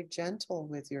 very gentle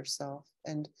with yourself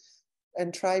and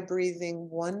try breathing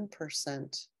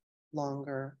 1%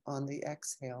 longer on the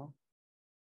exhale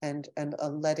and a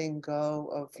letting go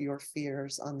of your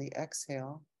fears on the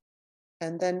exhale.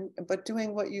 And then, but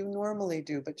doing what you normally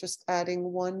do, but just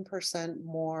adding 1%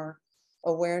 more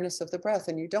awareness of the breath.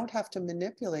 And you don't have to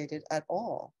manipulate it at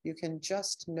all. You can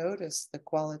just notice the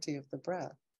quality of the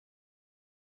breath.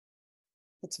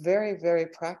 It's very, very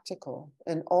practical.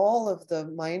 And all of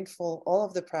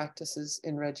the practices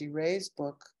in Reggie Ray's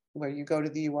book, where you go to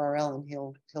the URL and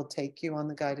he'll take you on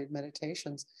the guided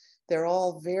meditations, they're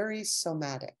all very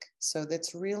somatic. So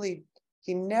that's really,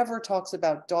 he never talks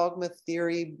about dogma,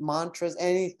 theory, mantras,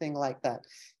 anything like that,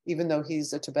 even though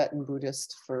he's a Tibetan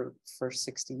Buddhist for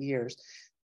 60 years.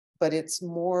 But it's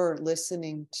more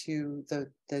listening to the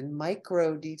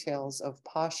micro details of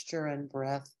posture and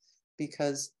breath,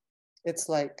 because it's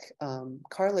like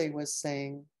Carly was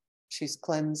saying, she's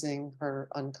cleansing her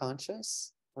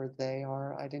unconscious, or they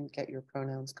are. I didn't get your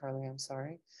pronouns, Carly, I'm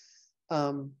sorry.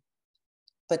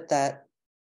 But that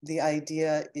the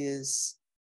idea is,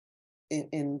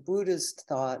 in Buddhist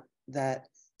thought, that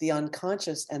the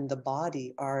unconscious and the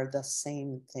body are the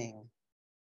same thing.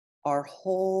 Our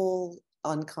whole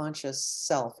unconscious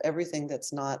self, everything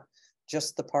that's not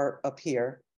just the part up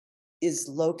here, is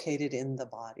located in the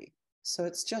body. So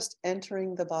it's just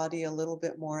entering the body a little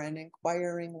bit more and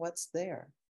inquiring what's there.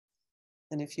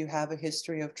 And if you have a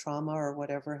history of trauma or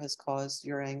whatever has caused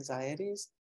your anxieties,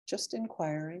 just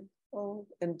inquiring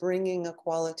and bringing a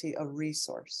quality, a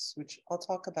resource, which I'll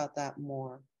talk about that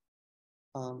more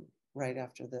right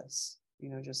after this,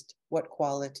 just what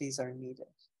qualities are needed.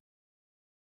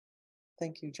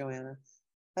 Thank you, Joanna.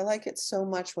 I like it so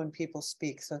much when people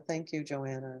speak. So thank you,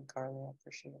 Joanna and Carly. I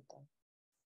appreciate that.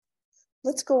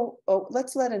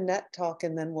 Let's let Annette talk,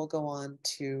 and then we'll go on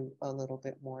to a little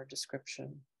bit more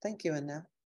description. Thank you, Annette.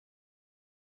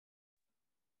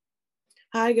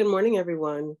 Hi, good morning,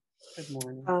 everyone. Good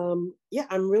morning. Yeah,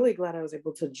 I'm really glad I was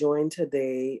able to join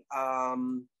today. I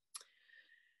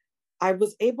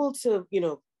was able to,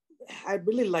 I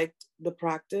really liked the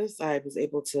practice. I was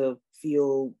able to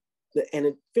feel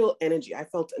energy. I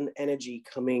felt an energy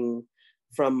coming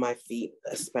from my feet,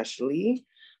 especially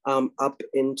up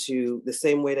into the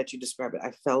same way that you described it.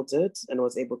 I felt it and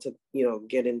was able to,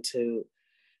 get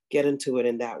into it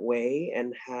in that way,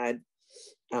 and had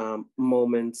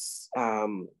moments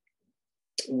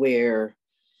where,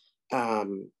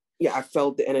 I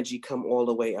felt the energy come all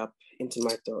the way up into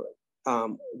my throat,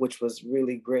 which was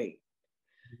really great.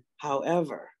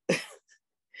 However,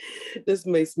 this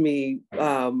makes me,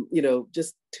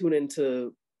 just tune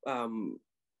into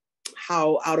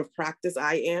how out of practice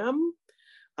I am.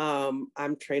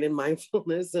 I'm trained in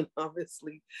mindfulness and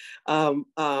obviously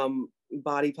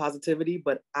body positivity,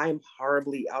 but I'm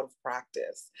horribly out of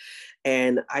practice.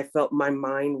 And I felt my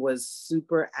mind was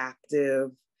super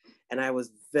active and I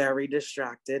was very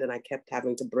distracted, and I kept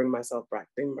having to bring myself back.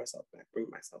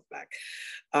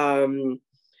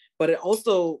 But it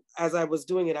also, as I was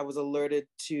doing it, I was alerted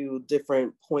to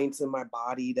different points in my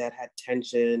body that had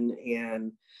tension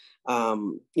and,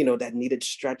 you know, that needed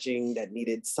stretching, that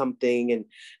needed something. And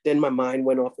then my mind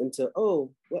went off into,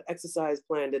 oh, what exercise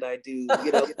plan did I do?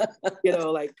 You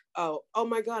know, like, oh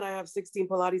my God, I have 16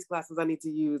 Pilates classes I need to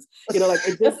use. You know, like,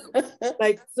 it just,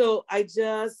 like, so I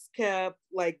just kept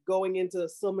like going into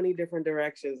so many different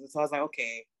directions. And so I was like,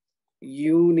 okay,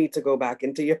 you need to go back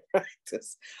into your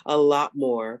practice a lot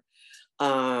more.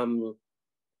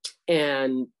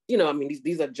 And, you know, I mean,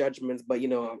 these are judgments, but, you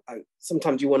know,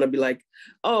 sometimes you want to be like,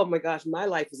 oh my gosh, my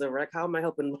life is a wreck. How am I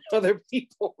helping other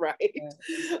people, right?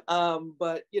 Yeah.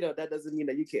 But, you know, that doesn't mean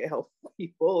that you can't help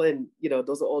people. And, you know,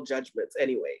 those are all judgments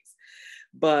anyways.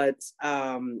 But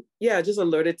yeah, it just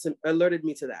alerted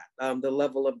me to that, the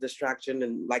level of distraction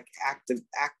and like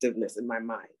activeness in my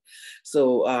mind.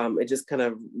 So it just kind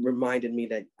of reminded me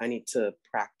that I need to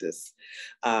practice,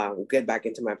 get back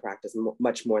into my practice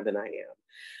much more than I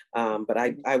am. But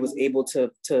I was able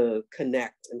to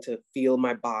connect and to feel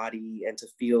my body and to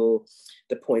feel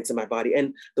the points in my body.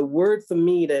 And the word for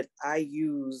me that I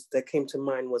used that came to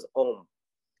mind was Om.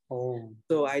 Oh.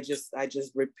 So I just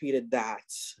repeated that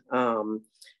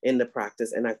in the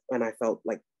practice, and I felt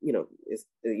like, you know, it's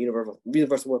the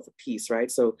universal word for peace, right?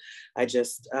 So I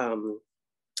just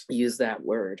use that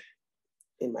word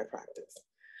in my practice.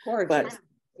 Gorgeous. But,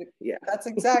 yeah, that's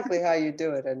exactly how you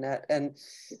do it, Annette. And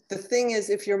the thing is,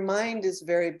 if your mind is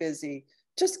very busy,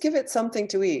 just give it something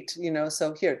to eat. You know,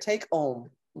 so here, take Om,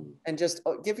 and just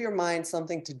give your mind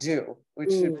something to do,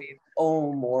 which should be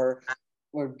Om or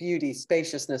beauty,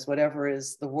 spaciousness, whatever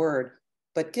is the word,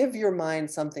 but give your mind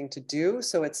something to do.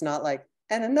 So it's not like,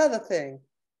 and another thing,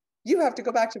 you have to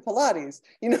go back to Pilates,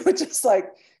 you know, just like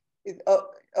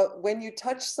when you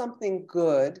touch something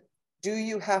good, do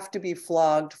you have to be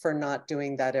flogged for not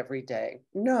doing that every day?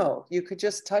 No, you could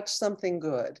just touch something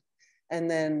good.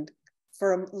 And then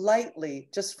lightly,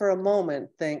 just for a moment,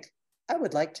 think, I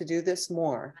would like to do this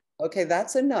more. Okay,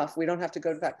 that's enough. We don't have to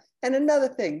go back. And another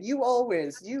thing, you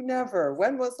never,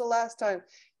 when was the last time?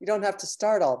 You don't have to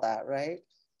start all that, right?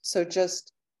 So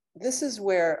just, this is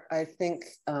where I think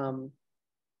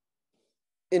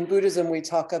in Buddhism, we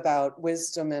talk about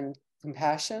wisdom and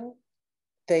compassion.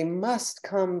 They must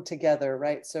come together,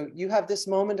 right? So you have this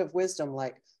moment of wisdom,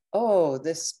 like, oh,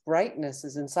 this brightness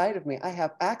is inside of me. I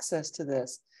have access to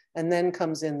this. And then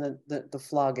comes in the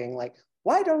flogging, like,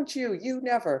 why don't you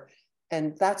never?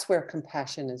 And that's where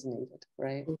compassion is needed,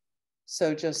 right?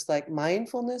 So just like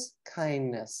mindfulness,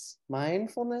 kindness,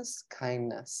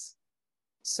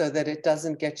 so that it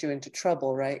doesn't get you into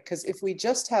trouble, right? Because if we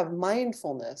just have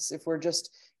mindfulness, if we're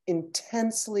just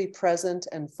intensely present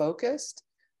and focused,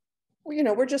 well, you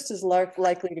know, we're just as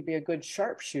likely to be a good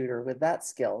sharpshooter with that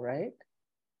skill, right?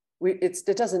 It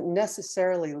doesn't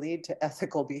necessarily lead to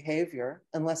ethical behavior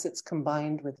unless it's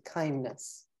combined with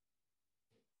kindness.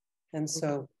 And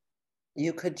so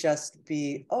you could just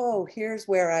be, oh, here's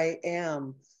where I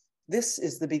am. This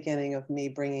is the beginning of me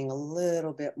bringing a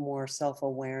little bit more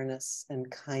self-awareness and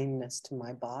kindness to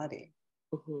my body,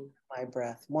 my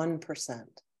breath,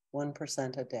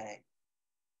 1% a day.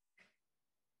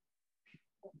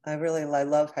 I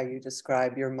love how you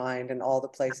describe your mind and all the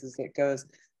places it goes.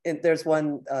 And there's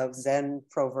one Zen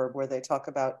proverb where they talk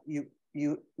about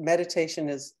meditation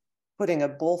is putting a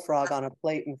bullfrog on a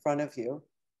plate in front of you.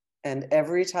 And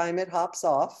every time it hops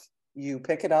off, you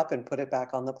pick it up and put it back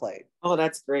on the plate. Oh,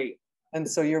 that's great. And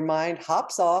so your mind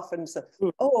hops off and says,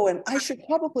 oh, and I should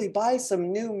probably buy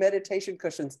some new meditation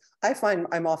cushions. I find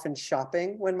I'm often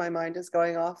shopping when my mind is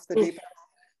going off the deep end.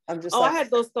 I'm just I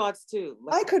had those thoughts too.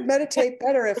 I could meditate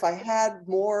better if I had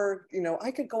more, you know,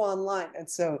 I could go online. And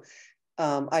so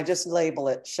I just label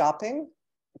it shopping,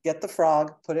 get the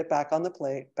frog, put it back on the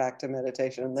plate, back to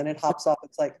meditation. And then it hops off.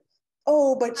 It's like,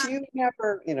 oh, but you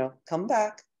never, you know, come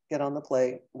back, get on the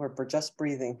plate. We're just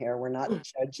breathing here. We're not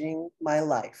judging my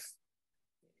life.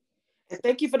 And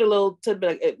thank you for the little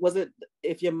tidbit.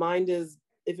 If your mind is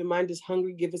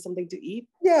hungry, give it something to eat?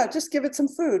 Yeah, just give it some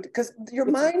food, because your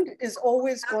mind is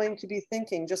always going to be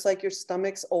thinking, just like your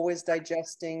stomach's always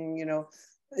digesting, you know,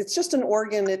 it's just an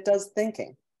organ, it does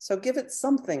thinking. So give it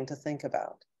something to think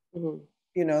about.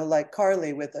 You know, like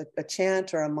Carly with a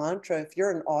chant or a mantra, if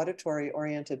you're an auditory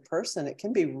oriented person, it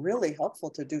can be really helpful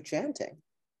to do chanting.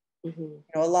 You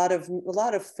know, a lot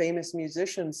of famous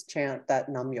musicians chant that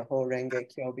Nam Myoho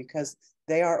Renge Kyo because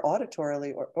they are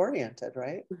auditorily oriented,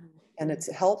 right? And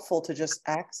it's helpful to just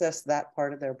access that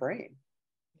part of their brain.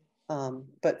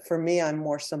 But for me, I'm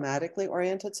more somatically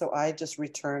oriented, so I just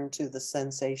return to the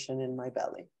sensation in my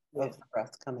belly of the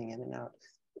breath coming in and out.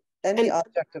 Any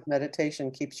object of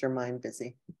meditation keeps your mind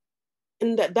busy.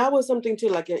 and that was something too,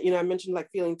 like, you know, I mentioned like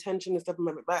feeling tension and stuff in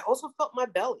my, but I also felt my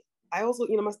belly. I also,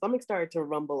 you know, my stomach started to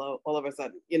rumble out all of a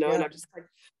sudden, you know, Yeah. and I'm just like,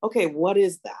 okay, what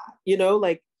is that? You know,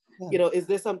 like, Yeah. you know, is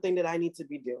this something that I need to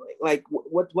be doing? Like,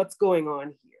 what's going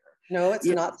on here? No, it's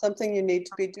You not something you need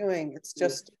to be doing. It's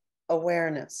just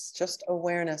awareness, just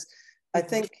awareness. I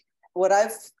think what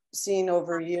I've seen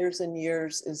over years and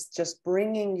years is just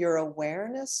bringing your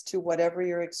awareness to whatever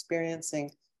you're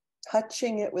experiencing.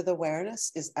 Touching it with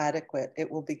awareness is adequate. It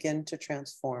will begin to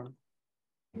transform.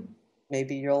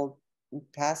 Maybe you'll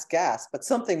pass gas, but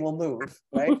something will move,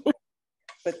 right?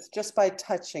 But just by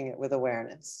touching it with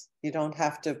awareness, you don't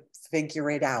have to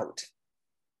figure it out.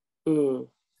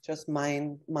 Just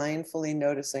mindfully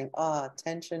noticing,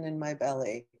 tension in my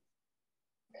belly,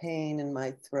 pain in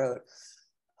my throat.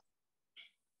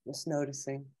 Just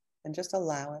noticing and just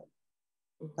allow it.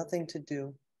 Nothing to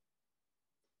do.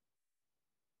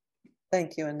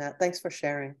 Thank you, Annette. Thanks for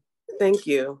sharing. Thank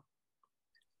you.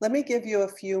 Let me give you a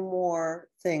few more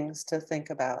things to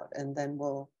think about, and then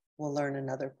we'll learn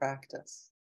another practice.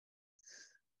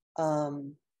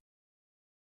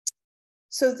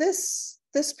 So this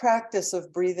practice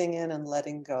of breathing in and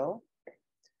letting go,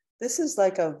 this is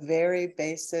like a very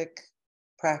basic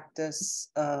practice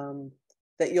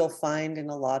that you'll find in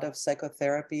a lot of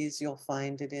psychotherapies. You'll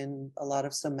find it in a lot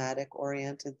of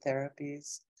somatic-oriented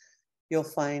therapies. You'll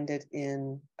find it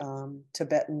in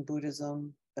Tibetan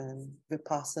Buddhism and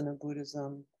Vipassana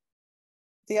Buddhism.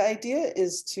 The idea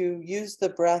is to use the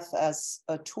breath as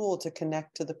a tool to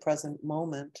connect to the present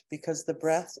moment, because the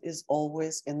breath is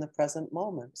always in the present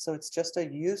moment. So it's just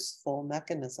a useful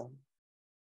mechanism.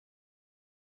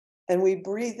 And we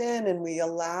breathe in and we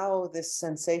allow this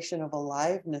sensation of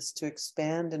aliveness to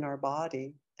expand in our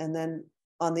body. And then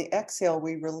on the exhale,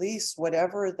 we release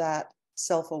whatever that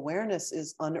self-awareness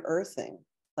is unearthing.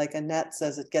 Like Annette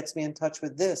says, it gets me in touch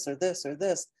with this or this or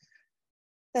this.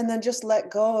 And then just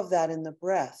let go of that in the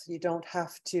breath. You don't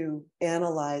have to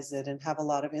analyze it and have a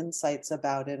lot of insights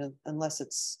about it unless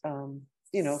it's,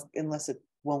 unless it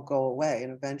won't go away,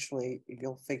 and eventually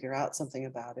you'll figure out something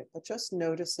about it. But just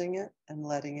noticing it and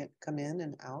letting it come in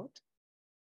and out.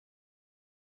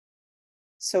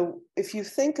 So if you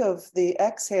think of the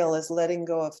exhale as letting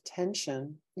go of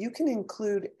tension, you can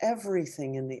include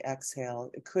everything in the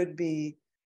exhale. It could be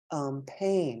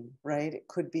pain, right? It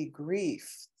could be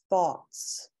grief,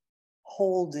 thoughts,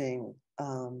 holding,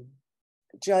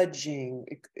 judging.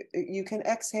 You can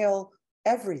exhale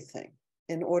everything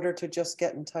in order to just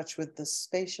get in touch with the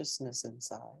spaciousness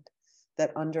inside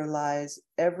that underlies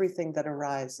everything that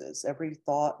arises, every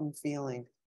thought and feeling.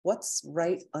 What's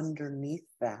right underneath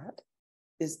that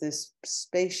is this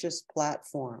spacious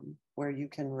platform where you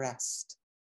can rest.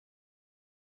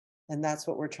 And that's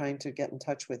what we're trying to get in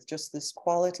touch with, just this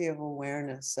quality of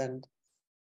awareness. And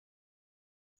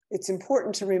it's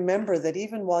important to remember that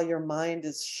even while your mind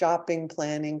is shopping,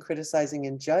 planning, criticizing,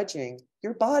 and judging,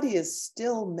 your body is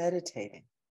still meditating.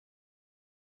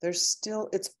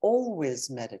 It's always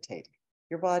meditating.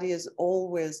 Your body is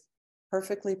always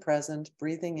perfectly present,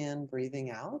 breathing in,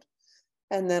 breathing out.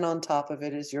 And then on top of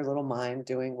it is your little mind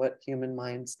doing what human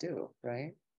minds do,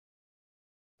 right?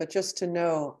 But just to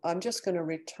know, I'm just going to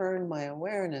return my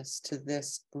awareness to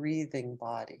this breathing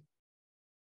body.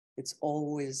 It's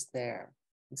always there.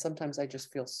 And sometimes I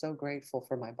just feel so grateful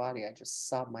for my body. I just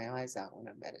sob my eyes out when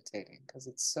I'm meditating, because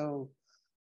it's so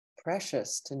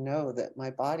precious to know that my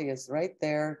body is right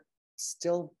there,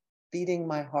 still beating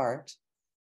my heart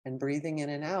and breathing in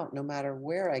and out, no matter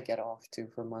where I get off to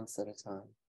for months at a time.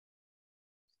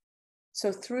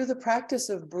 So through the practice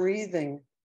of breathing,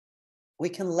 we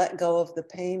can let go of the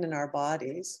pain in our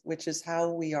bodies, which is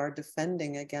how we are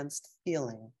defending against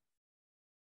feeling.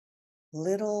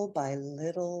 Little by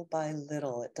little by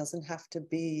little. It doesn't have to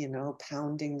be,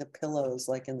 pounding the pillows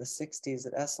like in the 60s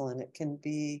at Esalen. It can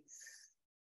be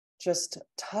just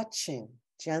touching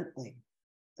gently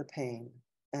the pain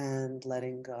and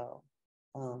letting go.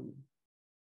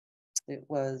 It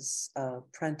was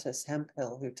Prentice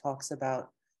Hemphill who talks about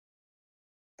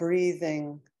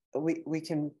breathing. We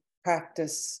can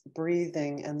practice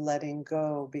breathing and letting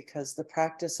go, because the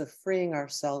practice of freeing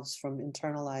ourselves from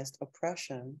internalized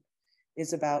oppression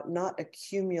is about not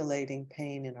accumulating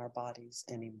pain in our bodies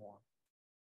anymore.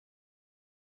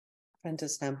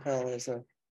 Prentice Hemphill is a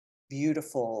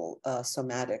beautiful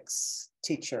somatics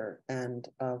teacher and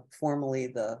formerly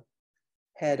the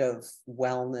head of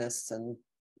wellness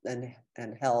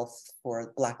and health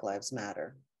for Black Lives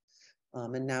Matter,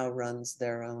 and now runs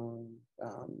their own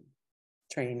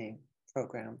training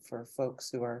program for folks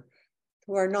who are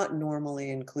not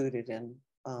normally included in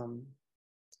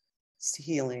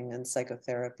healing and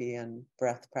psychotherapy and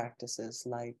breath practices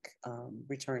like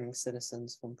returning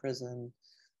citizens from prison,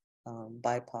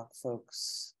 BIPOC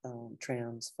folks,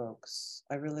 trans folks.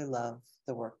 I really love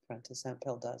the work Prentice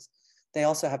Hemphill does. They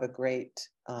also have a great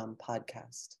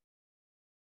podcast.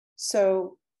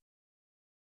 So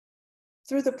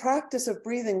through the practice of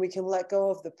breathing, we can let go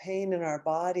of the pain in our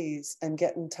bodies and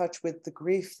get in touch with the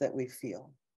grief that we feel,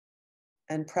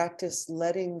 and practice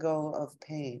letting go of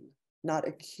pain, not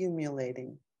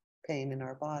accumulating pain in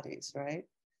our bodies, right?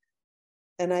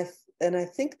 And I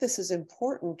think this is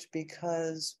important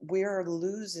because we are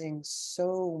losing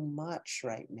so much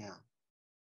right now.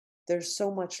 There's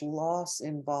so much loss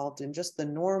involved in just the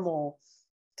normal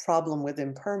problem with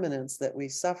impermanence that we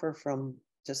suffer from,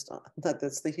 just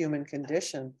that's the human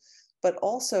condition, but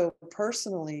also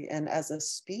personally and as a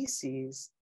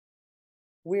species,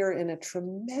 we're in a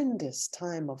tremendous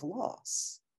time of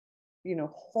loss. You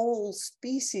know, whole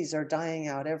species are dying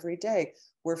out every day.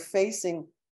 We're facing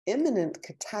imminent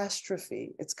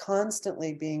catastrophe. It's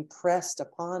constantly being pressed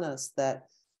upon us that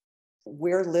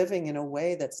we're living in a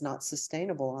way that's not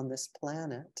sustainable on this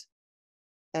planet.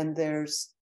 And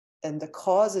the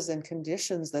causes and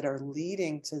conditions that are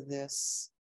leading to this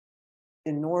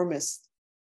enormous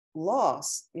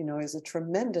loss, you know, is a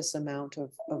tremendous amount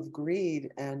of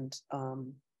greed and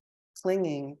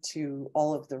clinging to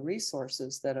all of the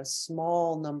resources that a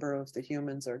small number of the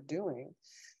humans are doing,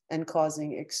 and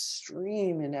causing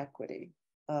extreme inequity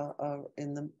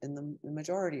in the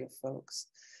majority of folks.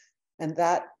 And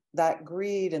that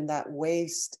greed and that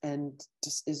waste and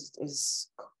just is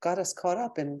got us caught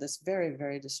up in this very,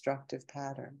 very destructive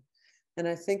pattern. And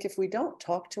I think if we don't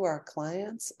talk to our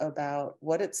clients about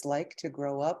what it's like to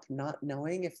grow up not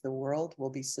knowing if the world will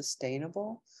be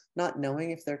sustainable, not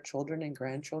knowing if their children and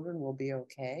grandchildren will be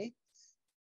okay,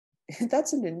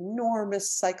 that's an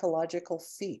enormous psychological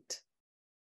feat.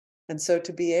 And so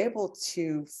to be able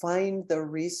to find the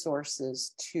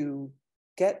resources to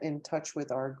get in touch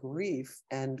with our grief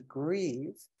and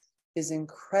grieve is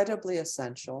incredibly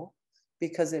essential,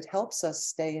 because it helps us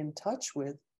stay in touch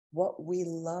with what we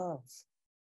love.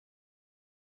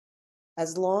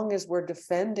 As long as we're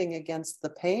defending against the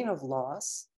pain of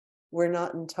loss, we're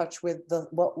not in touch with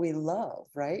what we love,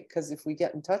 right? Because if we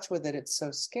get in touch with it, it's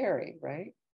so scary,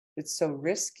 right? It's so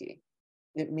risky.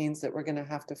 It means that we're going to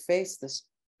have to face this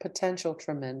potential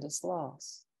tremendous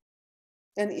loss.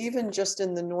 And even just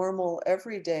in the normal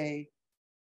everyday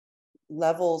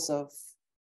levels of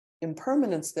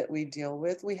impermanence that we deal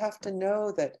with, we have to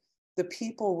know that the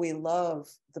people we love,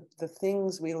 the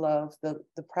things we love,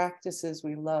 the practices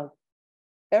we love,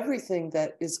 everything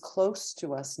that is close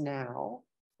to us now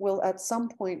will at some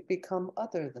point become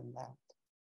other than that.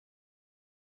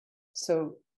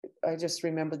 So I just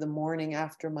remember the morning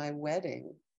after my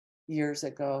wedding years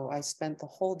ago, I spent the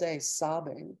whole day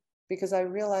sobbing because I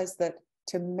realized that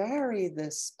to marry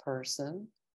this person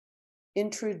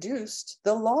introduced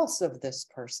the loss of this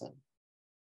person.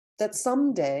 That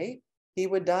someday he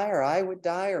would die, or I would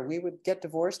die, or we would get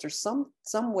divorced, or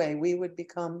some way we would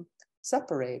become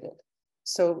separated.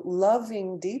 So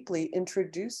loving deeply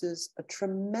introduces a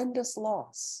tremendous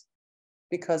loss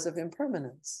because of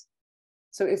impermanence.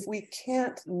 So if we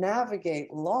can't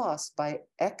navigate loss by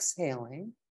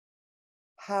exhaling,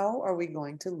 how are we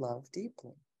going to love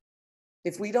deeply?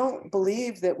 If we don't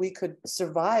believe that we could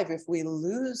survive if we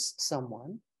lose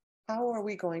someone, how are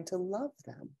we going to love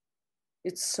them?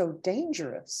 It's so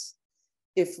dangerous.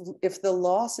 If the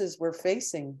losses we're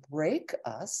facing break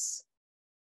us,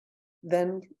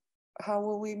 then how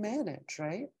will we manage,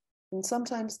 right? And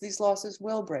sometimes these losses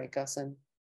will break us. And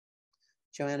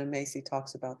Joanna Macy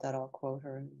talks about that. I'll quote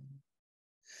her.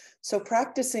 So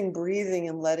practicing breathing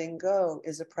and letting go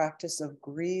is a practice of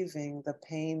grieving the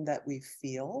pain that we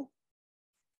feel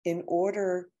in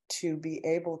order to be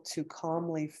able to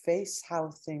calmly face how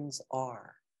things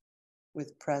are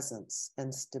with presence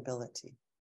and stability.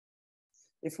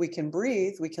 If we can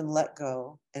breathe, we can let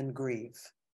go and grieve.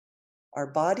 Our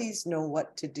bodies know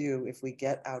what to do if we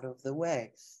get out of the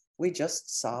way. We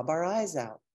just sob our eyes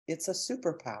out. It's a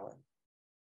superpower.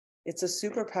 It's a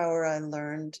superpower I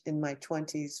learned in my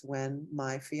 20s when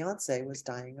my fiance was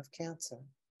dying of cancer.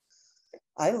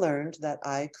 I learned that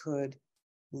I could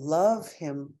love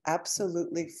him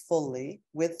absolutely fully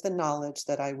with the knowledge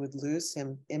that I would lose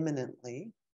him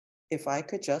imminently if I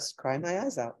could just cry my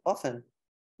eyes out often.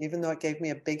 Even though it gave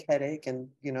me a big headache and,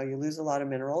 you know, you lose a lot of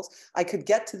minerals, I could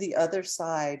get to the other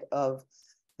side of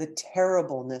the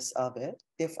terribleness of it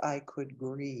if I could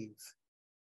grieve.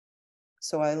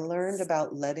 So I learned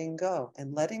about letting go,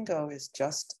 and letting go is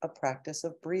just a practice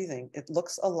of breathing. It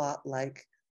looks a lot like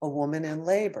a woman in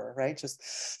labor, right?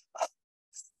 Just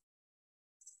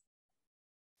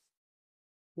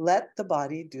let the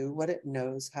body do what it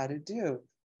knows how to do.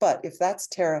 But if that's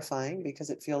terrifying because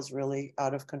it feels really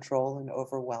out of control and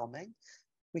overwhelming,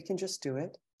 we can just do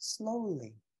it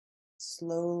slowly,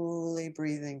 slowly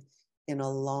breathing in a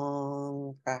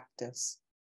long practice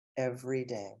every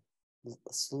day,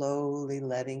 slowly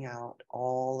letting out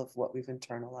all of what we've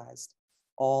internalized,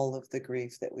 all of the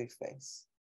grief that we face.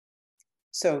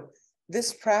 So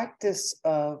this practice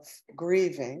of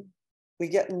grieving, we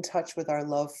get in touch with our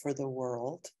love for the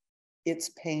world. It's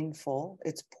painful,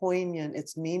 it's poignant,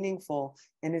 it's meaningful,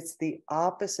 and it's the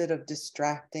opposite of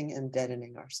distracting and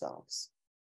deadening ourselves.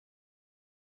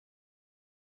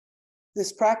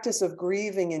 This practice of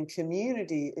grieving in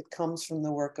community, it comes from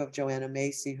the work of Joanna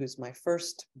Macy, who's my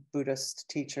first Buddhist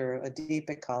teacher, a deep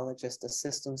ecologist, a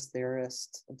systems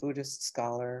theorist, a Buddhist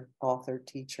scholar, author,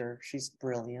 teacher. She's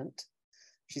brilliant.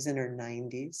 She's in her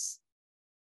 90s.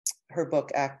 Her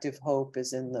book, Active Hope,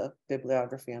 is in the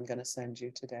bibliography I'm going to send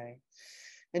you today.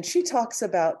 And she talks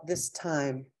about this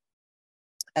time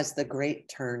as the great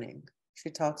turning. She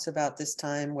talks about this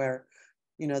time where,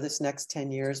 you know, this next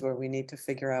 10 years where we need to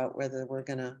figure out whether we're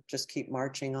going to just keep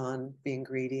marching on being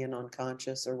greedy and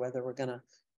unconscious, or whether we're going to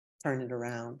turn it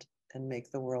around and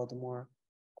make the world a more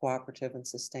cooperative and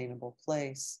sustainable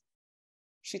place.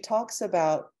 She talks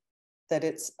about that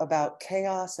it's about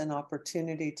chaos and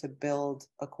opportunity to build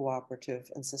a cooperative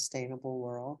and sustainable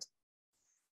world.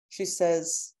 She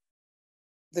says,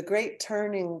 the great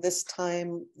turning this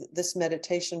time, this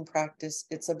meditation practice,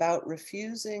 it's about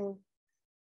refusing.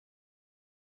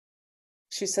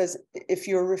 She says, if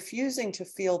you're refusing to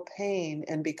feel pain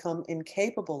and become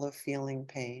incapable of feeling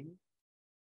pain,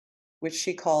 which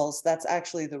she calls, that's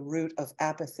actually the root of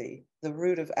apathy. The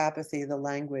root of apathy, the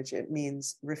language, it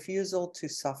means refusal to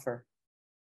suffer.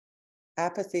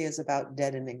 Apathy is about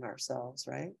deadening ourselves,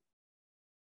 right?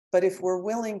 But if we're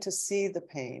willing to see the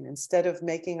pain instead of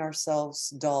making ourselves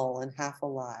dull and half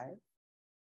alive,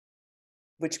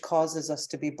 which causes us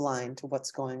to be blind to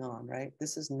what's going on, right?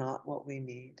 This is not what we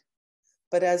need.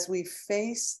 But as we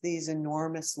face these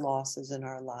enormous losses in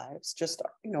our lives, just,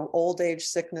 you know, old age,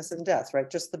 sickness, and death,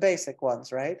 right? Just the basic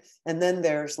ones, right? And then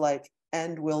there's like,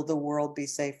 and will the world be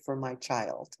safe for my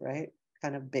child, right?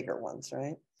 Kind of bigger ones,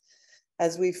 right?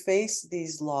 As we face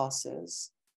these losses,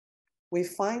 we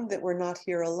find that we're not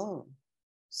here alone.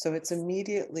 So it's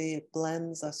immediately, it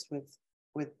blends us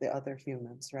with the other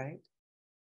humans, right?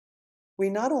 We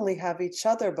not only have each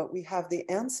other, but we have the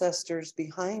ancestors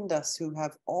behind us who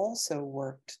have also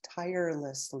worked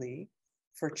tirelessly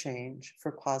for change,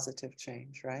 for positive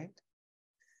change, right?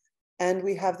 And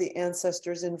we have the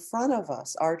ancestors in front of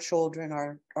us, our children,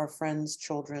 our friends'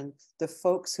 children, the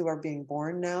folks who are being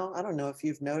born now. I don't know if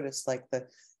you've noticed, like the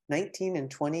 19 and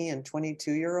 20 and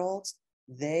 22-year-olds,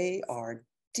 they are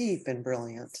deep and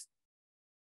brilliant.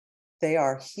 They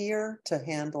are here to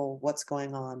handle what's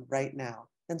going on right now.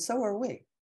 And so are we.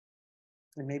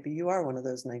 And maybe you are one of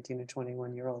those 19 and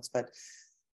 21-year-olds, but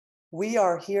we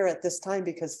are here at this time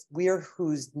because we're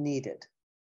who's needed.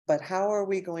 But how are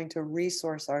we going to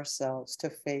resource ourselves to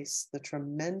face the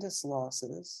tremendous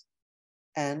losses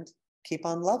and keep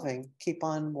on loving, keep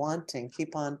on wanting,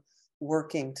 keep on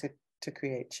working to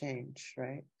create change,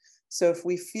 right? So if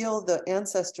we feel the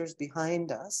ancestors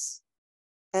behind us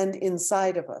and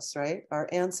inside of us, right? Our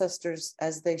ancestors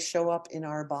as they show up in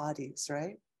our bodies,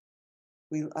 right?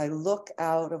 I look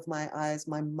out of my eyes,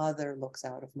 my mother looks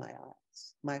out of my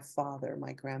eyes, my father,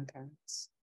 my grandparents.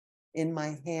 In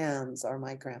my hands are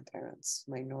my grandparents,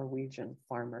 my Norwegian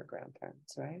farmer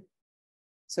grandparents, right?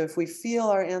 So if we feel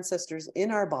our ancestors in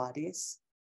our bodies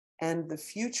and the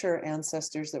future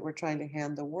ancestors that we're trying to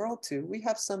hand the world to, we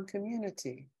have some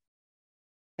community.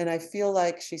 And I feel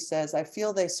like, she says, I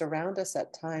feel they surround us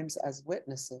at times as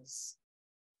witnesses.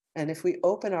 And if we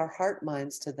open our heart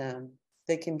minds to them,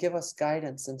 they can give us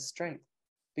guidance and strength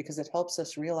because it helps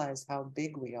us realize how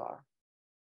big we are.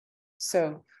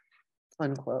 So,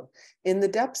 unquote. In the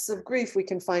depths of grief, we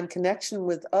can find connection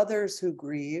with others who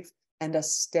grieve and a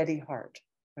steady heart,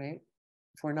 right?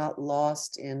 If we're not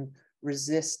lost in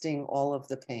resisting all of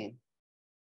the pain,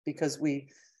 because we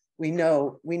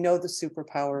know the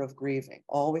superpower of grieving.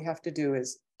 All we have to do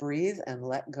is breathe and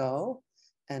let go,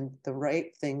 and the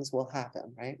right things will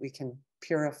happen, right? We can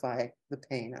purify the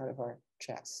pain out of our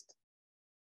chest.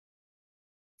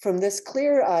 From this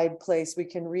clear-eyed place, we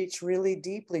can reach really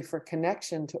deeply for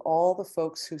connection to all the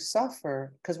folks who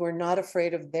suffer, because we're not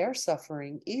afraid of their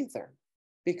suffering either,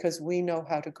 because we know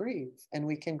how to grieve and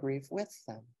we can grieve with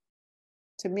them.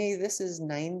 To me, this is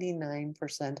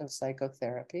 99% of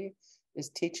psychotherapy, is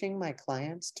teaching my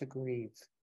clients to grieve.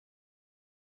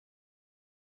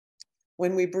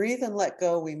 When we breathe and let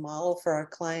go, we model for our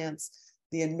clients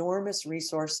the enormous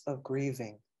resource of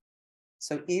grieving.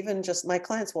 So even just my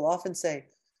clients will often say,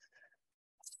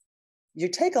 you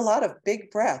take a lot of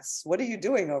big breaths. What are you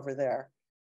doing over there?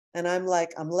 And I'm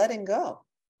like, I'm letting go.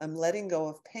 I'm letting go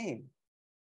of pain.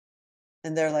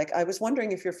 And they're like, I was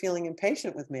wondering if you're feeling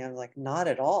impatient with me. I'm like, not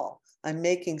at all. I'm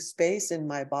making space in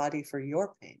my body for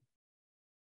your pain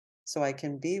so I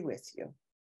can be with you.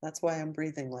 That's why I'm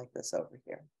breathing like this over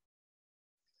here.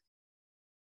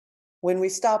 When we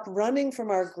stop running from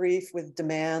our grief with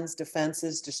demands,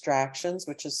 defenses, distractions,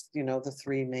 which is, the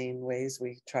three main ways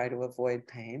we try to avoid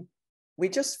pain, we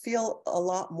just feel a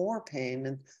lot more pain.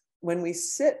 And when we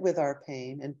sit with our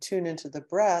pain and tune into the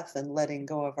breath and letting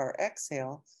go of our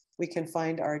exhale, we can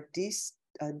find our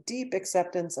deep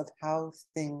acceptance of how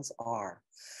things are.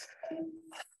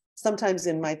 Sometimes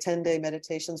in my 10-day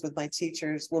meditations with my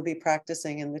teachers, we'll be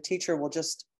practicing and the teacher will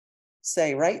just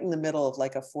say right in the middle of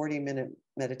like a 40-minute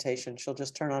meditation, she'll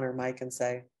just turn on her mic and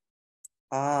say,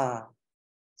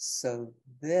 so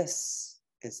this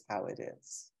is how it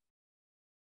is.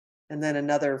 And then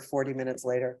another 40 minutes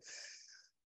later,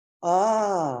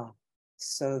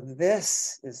 so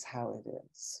this is how it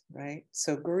is, right?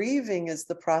 So grieving is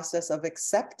the process of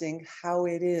accepting how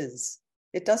it is.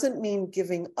 It doesn't mean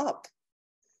giving up.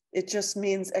 It just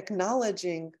means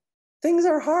acknowledging things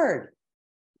are hard.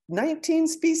 19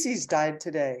 species died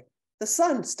today. The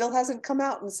sun still hasn't come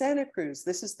out in Santa Cruz.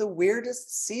 This is the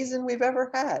weirdest season we've ever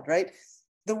had, right?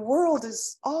 The world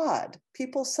is odd.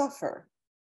 People suffer.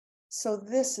 So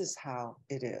this is how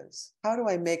it is. How do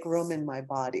I make room in my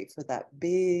body for that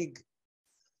big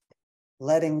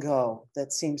letting go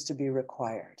that seems to be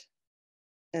required?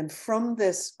 And from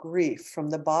this grief, from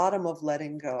the bottom of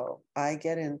letting go, we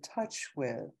get in touch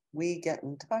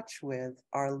with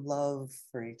our love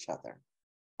for each other,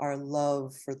 our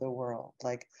love for the world.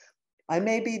 Like, I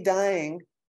may be dying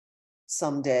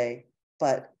someday,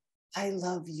 but I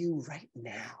love you right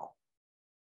now.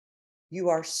 You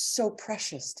are so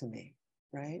precious to me,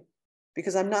 right?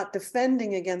 Because I'm not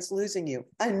defending against losing you.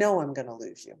 I know I'm going to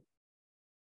lose you.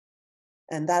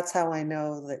 And that's how I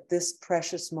know that this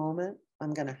precious moment,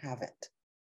 I'm going to have it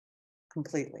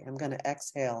completely. I'm going to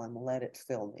exhale and let it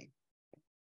fill me.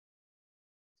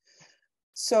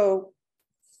 So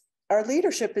our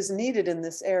leadership is needed in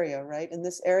this area, right? In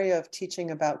this area of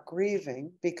teaching about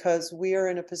grieving, because we are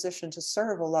in a position to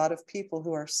serve a lot of people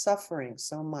who are suffering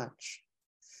so much.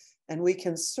 And we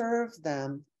can serve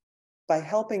them by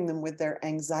helping them with their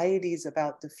anxieties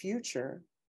about the future,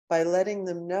 by letting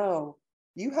them know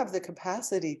you have the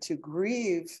capacity to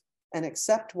grieve and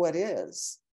accept what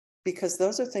is, because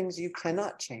those are things you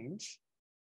cannot change,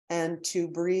 and to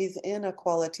breathe in a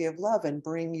quality of love and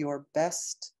bring your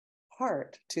best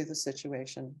heart to the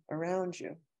situation around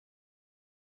you.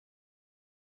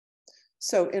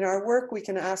 So in our work, we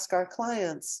can ask our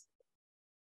clients,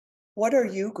 what are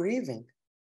you grieving?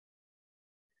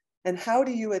 And how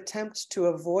do you attempt to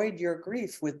avoid your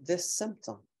grief with this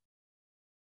symptom?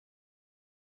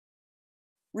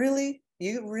 Really,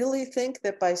 you really think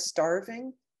that by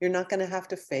starving, you're not going to have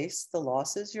to face the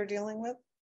losses you're dealing with?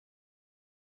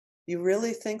 You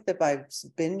really think that by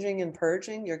binging and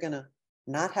purging, you're going to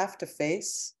not have to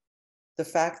face the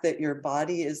fact that your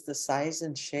body is the size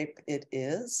and shape it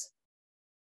is,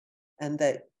 and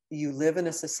that you live in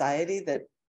a society that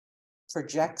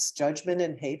projects judgment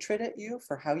and hatred at you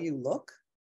for how you look?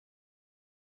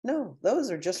 No,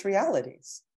 those are just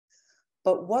realities.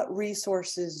 But what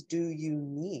resources do you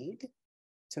need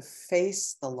to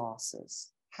face the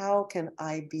losses? How can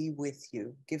I be with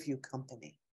you, give you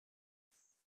company?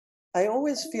 I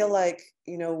always feel like,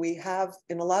 we have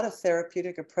in a lot of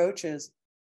therapeutic approaches,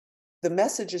 the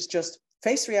message is just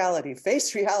face reality,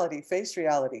 face reality, face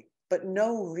reality, but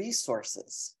no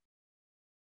resources.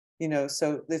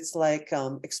 So it's like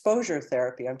exposure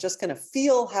therapy. I'm just going to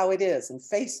feel how it is and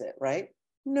face it, right?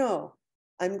 No,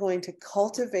 I'm going to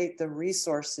cultivate the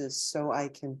resources so I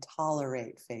can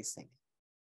tolerate facing it.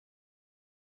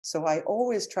 So I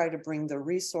always try to bring the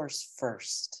resource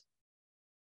first.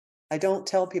 I don't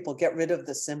tell people, get rid of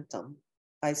the symptom.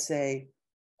 I say,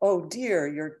 oh dear,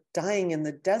 you're dying in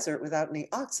the desert without any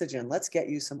oxygen. Let's get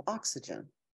you some oxygen.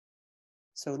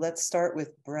 So let's start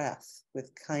with breath,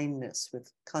 with kindness,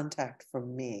 with contact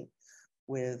from me,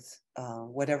 with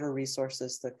whatever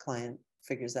resources the client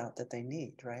figures out that they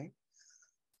need, right?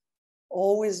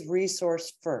 Always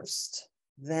resource first,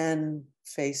 then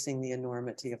facing the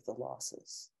enormity of the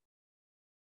losses.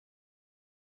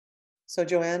 So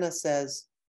Joanna says,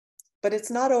 but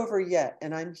it's not over yet,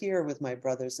 and I'm here with my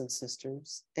brothers and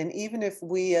sisters. And even if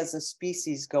we as a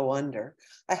species go under,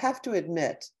 I have to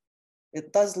admit,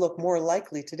 It does look more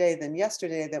likely today than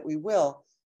yesterday that we will.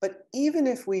 But even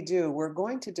if we do, we're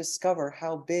going to discover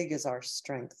how big is our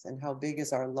strength and how big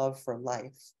is our love for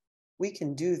life. We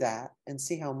can do that and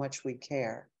see how much we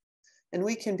care. And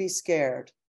we can be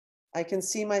scared. I can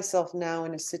see myself now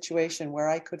in a situation where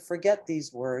I could forget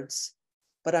these words,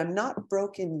 but I'm not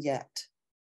broken yet.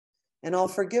 And I'll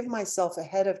forgive myself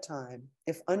ahead of time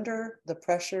if, under the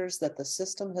pressures that the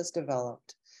system has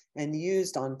developed and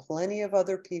used on plenty of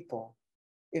other people,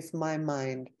 if my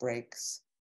mind breaks.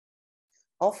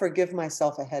 I'll forgive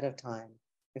myself ahead of time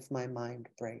if my mind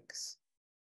breaks.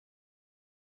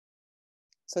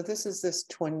 So this is this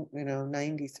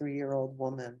 93-year-old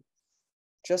woman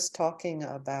just talking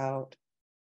about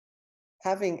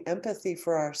having empathy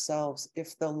for ourselves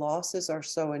if the losses are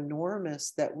so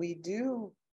enormous that we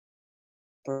do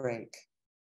break,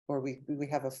 or we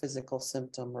have a physical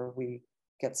symptom, or we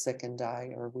get sick and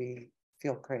die, or we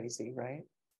feel crazy, right?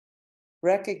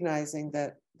 Recognizing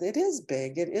that it is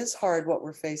big, it is hard what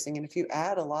we're facing. And if you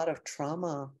add a lot of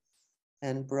trauma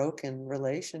and broken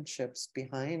relationships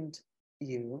behind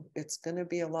you, it's going to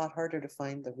be a lot harder to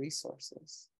find the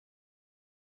resources.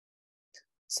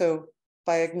 So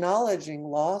by acknowledging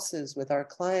losses with our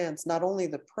clients, not only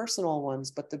the personal ones,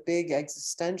 but the big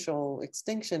existential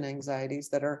extinction anxieties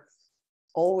that are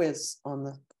always on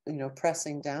the,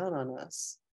 pressing down on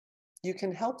us, you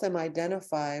can help them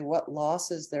identify what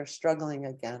losses they're struggling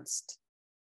against.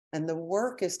 And the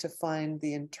work is to find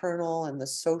the internal and the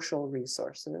social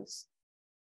resources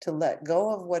to let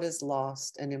go of what is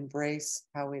lost and embrace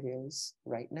how it is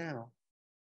right now.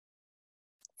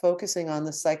 Focusing on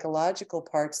the psychological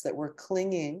parts that we're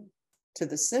clinging to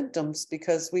the symptoms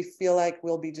because we feel like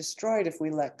we'll be destroyed if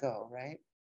we let go, right?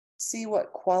 See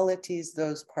what qualities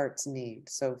those parts need.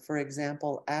 So for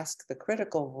example, ask the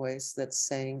critical voice that's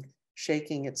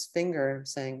shaking its finger,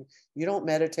 saying, you don't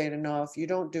meditate enough, you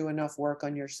don't do enough work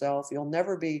on yourself, you'll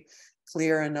never be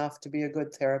clear enough to be a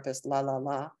good therapist, la, la,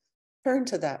 la. Turn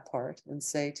to that part and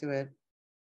say to it,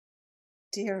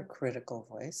 dear critical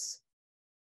voice,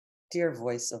 dear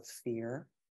voice of fear,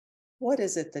 what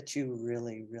is it that you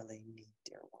really, really need,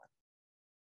 dear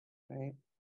one? Right?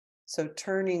 So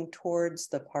turning towards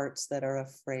the parts that are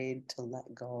afraid to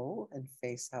let go and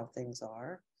face how things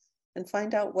are and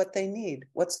find out what they need.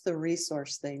 What's the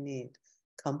resource they need?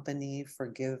 Company,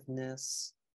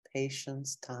 forgiveness,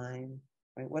 patience, time,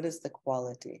 right? What is the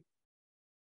quality?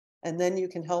 And then you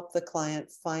can help the client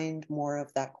find more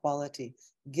of that quality,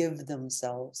 give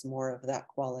themselves more of that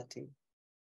quality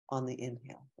on the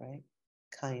inhale, right?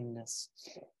 Kindness,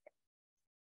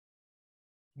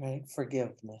 right?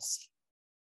 Forgiveness.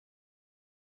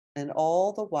 And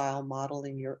all the while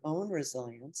modeling your own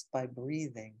resilience by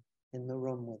breathing in the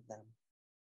room with them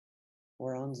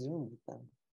or on Zoom with them.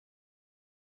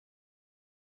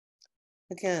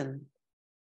 Again,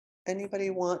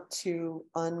 anybody want to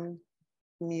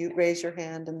unmute, raise your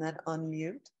hand and then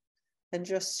unmute and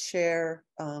just share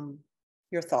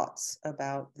your thoughts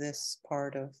about this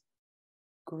part of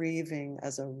grieving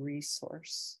as a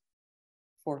resource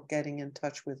for getting in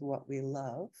touch with what we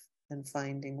love and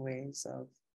finding ways of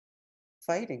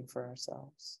fighting for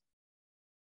ourselves.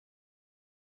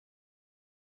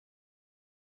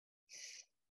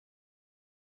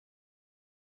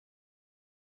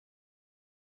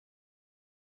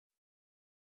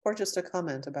 Or just a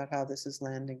comment about how this is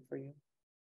landing for you.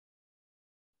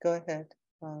 Go ahead,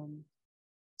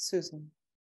 Susan.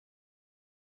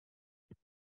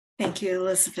 Thank you,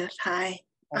 Elizabeth. Hi.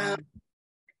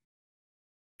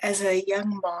 As a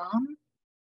young mom,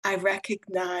 I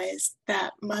recognized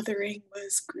that mothering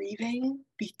was grieving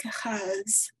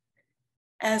because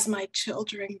as my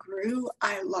children grew,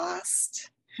 I lost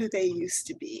who they used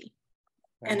to be.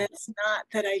 Right. And it's not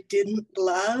that I didn't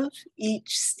love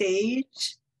each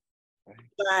stage,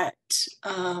 right,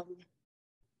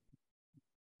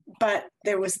 but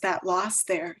there was that loss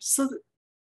there. So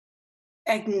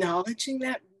acknowledging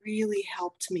that really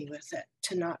helped me with it,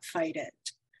 to not fight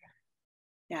it.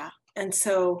 Yeah. And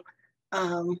so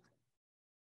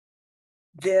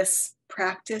this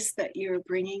practice that you're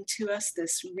bringing to us,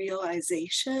 this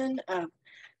realization of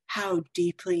how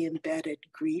deeply embedded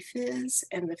grief is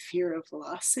and the fear of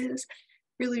losses,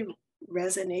 really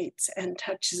resonates and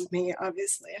touches me.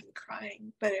 Obviously, I'm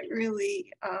crying, but it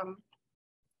really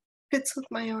fits with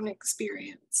my own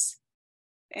experience.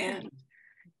 And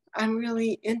I'm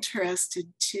really interested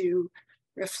to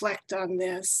reflect on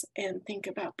this and think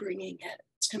about bringing it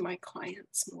to my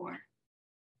clients more.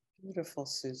 Beautiful,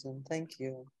 Susan. Thank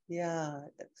you. Yeah.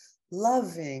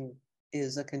 Loving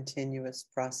is a continuous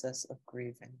process of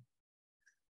grieving,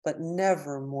 but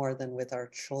never more than with our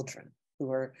children.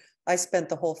 I spent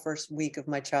the whole first week of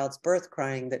my child's birth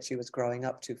crying that she was growing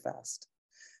up too fast.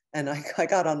 And I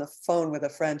got on the phone with a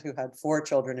friend who had 4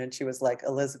 children, and she was like,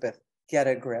 Elizabeth, get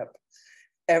a grip.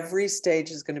 Every stage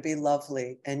is going to be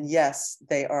lovely. And yes,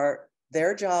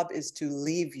 their job is to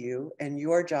leave you, and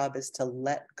your job is to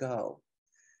let go.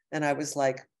 And I was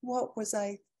like, what was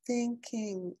I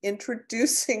thinking?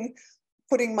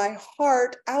 Putting my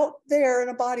heart out there in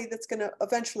a body that's going to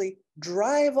eventually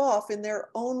drive off in their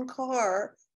own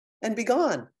car and be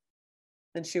gone.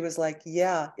 And she was like,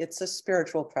 yeah, it's a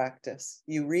spiritual practice.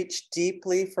 You reach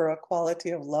deeply for a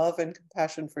quality of love and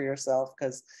compassion for yourself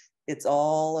because it's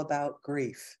all about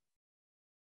grief.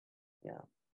 Yeah.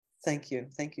 Thank you.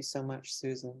 Thank you so much,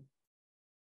 Susan.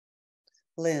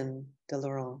 Lynn de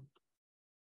Laurent.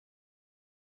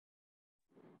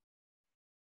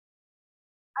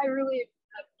 I really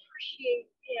appreciate,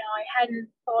 I hadn't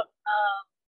thought of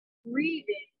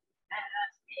grieving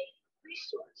as a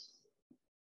resource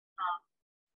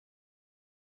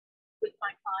with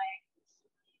my clients.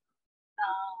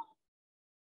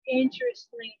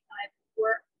 Interestingly, I've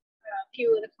worked, a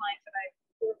few of the clients that I've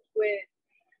worked with,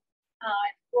 I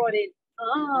brought it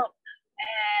up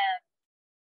and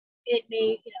it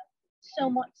made, so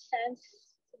much sense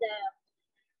to them.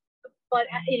 But,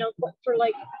 for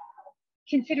like,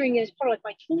 considering it as part of like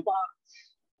my toolbox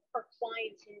for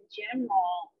clients in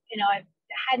general, I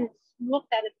hadn't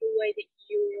looked at it the way that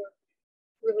you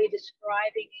were really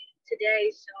describing it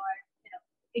today. So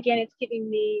again, it's giving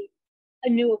me a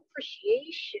new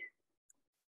appreciation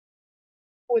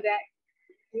for that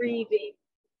grieving.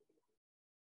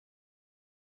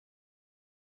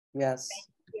 Yes.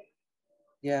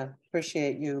 Yeah,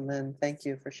 appreciate you, Lynn. Thank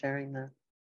you for sharing that.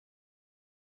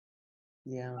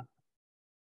 Yeah.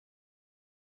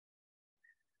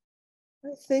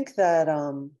 I think that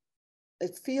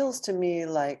it feels to me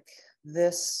like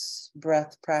this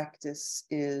breath practice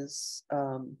is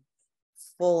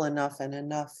full enough and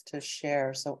enough to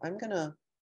share. So I'm going to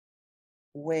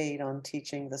wait on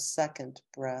teaching the second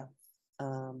breath,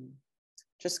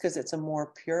 just because it's a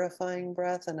more purifying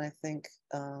breath. And I think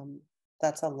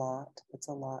that's a lot. It's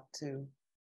a lot to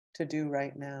do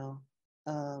right now.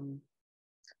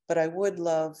 But I would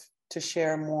love to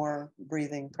share more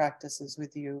breathing practices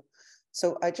with you.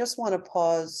 So I just want to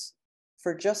pause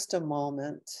for just a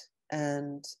moment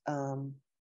and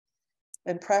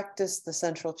practice the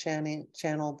central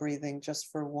channel breathing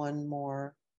just for one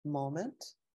more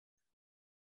moment.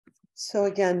 So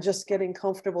again, just getting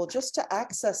comfortable just to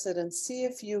access it and see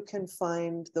if you can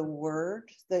find the word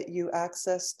that you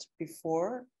accessed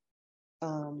before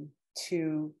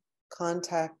to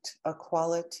contact a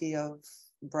quality of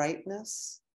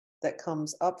brightness that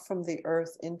comes up from the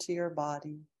earth into your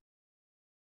body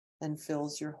and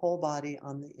fills your whole body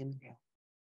on the inhale.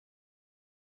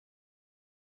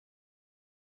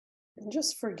 And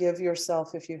just forgive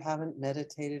yourself if you haven't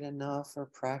meditated enough or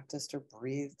practiced or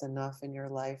breathed enough in your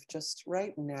life. Just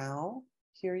right now,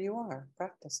 here you are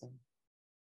practicing.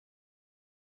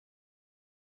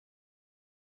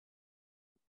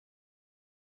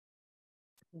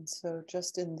 And so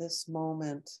just in this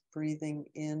moment, breathing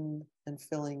in and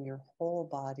filling your whole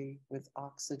body with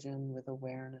oxygen, with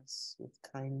awareness, with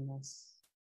kindness,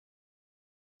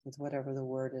 with whatever the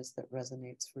word is that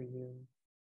resonates for you.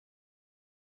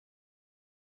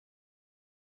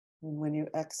 And when you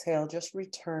exhale, just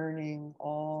returning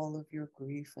all of your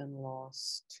grief and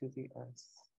loss to the earth.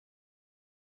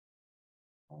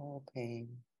 All pain.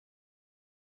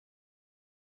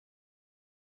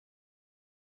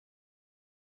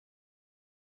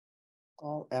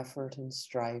 All effort and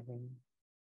striving.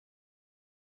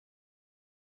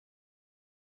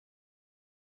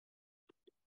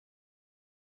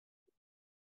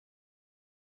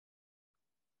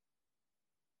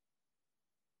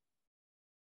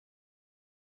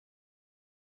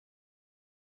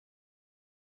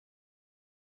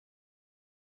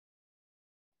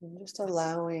 And just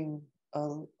allowing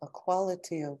a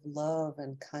quality of love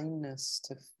and kindness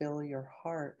to fill your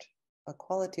heart, a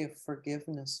quality of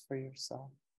forgiveness for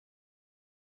yourself.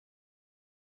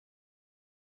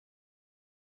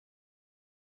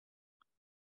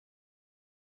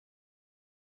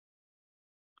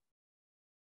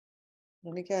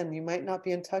 And again, you might not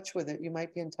be in touch with it. You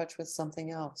might be in touch with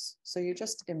something else. So you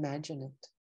just imagine it.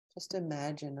 Just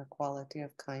imagine a quality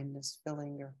of kindness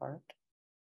filling your heart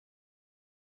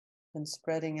and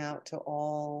spreading out to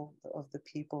all of the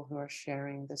people who are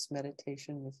sharing this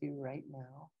meditation with you right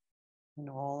now in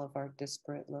all of our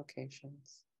disparate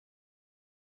locations.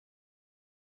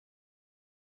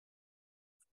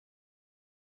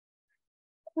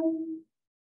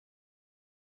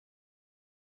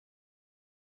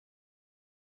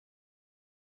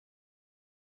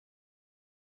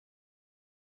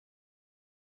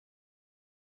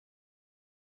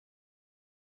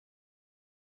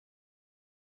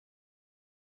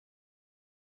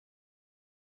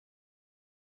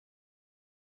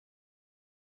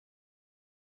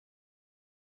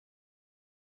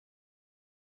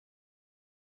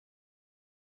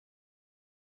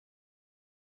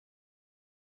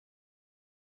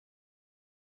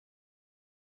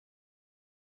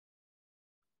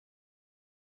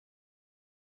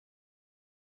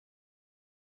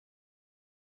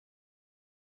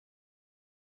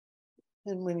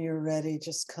 And when you're ready,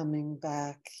 just coming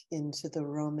back into the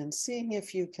room and seeing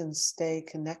if you can stay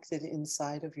connected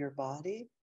inside of your body,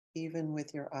 even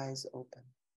with your eyes open.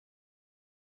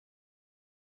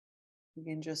 You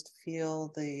can just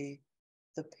feel the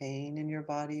pain in your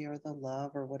body or the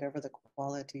love or whatever the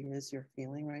quality is you're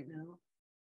feeling right now.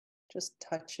 Just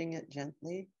touching it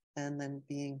gently and then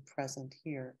being present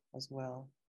here as well.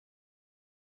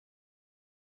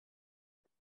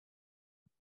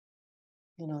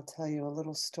 And I'll tell you a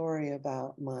little story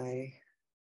about my,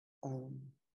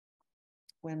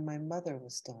 when my mother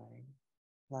was dying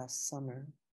last summer.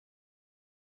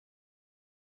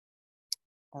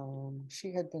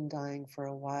 She had been dying for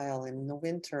a while. In the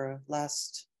winter,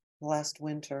 last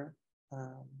winter,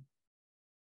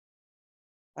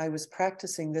 I was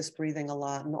practicing this breathing a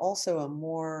lot, and also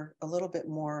a little bit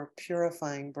more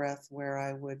purifying breath where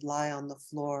I would lie on the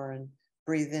floor and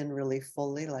breathe in really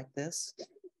fully like this,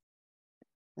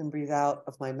 and breathe out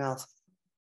of my mouth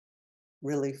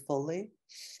really fully.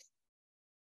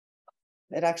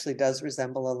 It actually does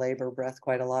resemble a labor breath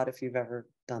quite a lot if you've ever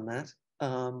done that.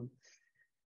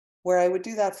 Where I would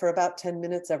do that for about 10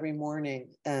 minutes every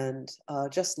morning and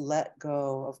just let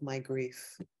go of my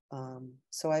grief.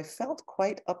 So I felt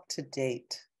quite up to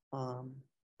date on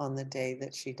the day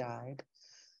that she died.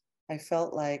 I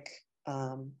felt like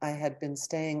I had been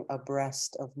staying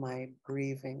abreast of my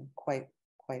grieving quite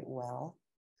well.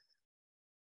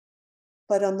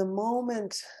 But on the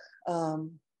moment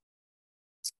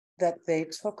that they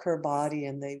took her body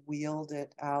and they wheeled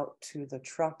it out to the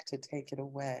truck to take it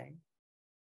away,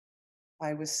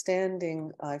 I was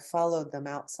standing, I followed them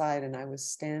outside, and I was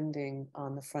standing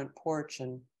on the front porch,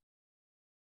 and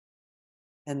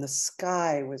the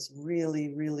sky was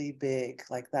really, really big,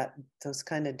 like that, those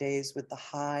kind of days with the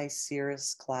high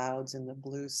cirrus clouds in the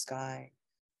blue sky.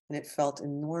 And it felt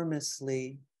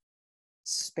enormously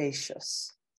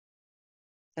spacious.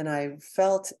 And I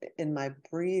felt in my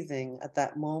breathing at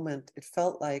that moment, it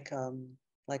felt like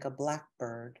a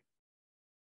blackbird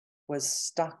was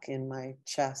stuck in my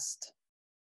chest.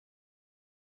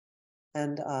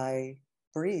 And I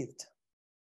breathed.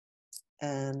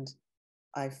 And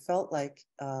I felt like,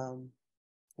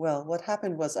 what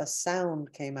happened was a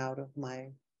sound came out of my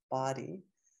body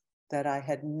that I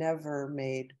had never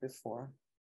made before.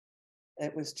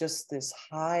 It was just this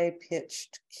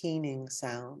high-pitched keening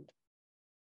sound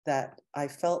that I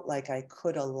felt like I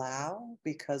could allow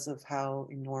because of how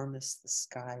enormous the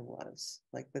sky was,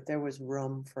 like that there was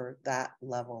room for that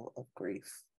level of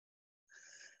grief.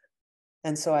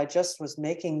 And so I just was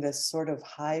making this sort of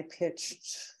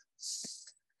high-pitched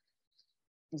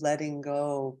letting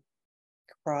go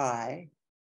cry.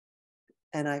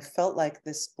 And I felt like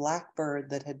this blackbird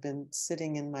that had been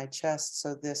sitting in my chest,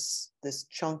 so this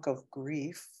chunk of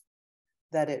grief,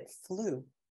 that it flew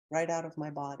right out of my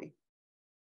body.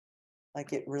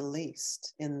 Like it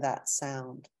released in that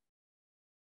sound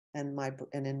and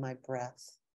in my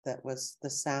breath. That was, the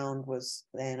sound was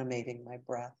animating my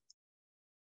breath.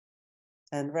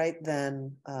 And right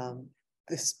then,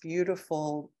 this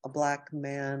beautiful Black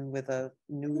man with a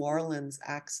New Orleans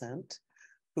accent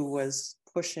who was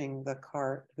pushing the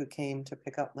cart, who came to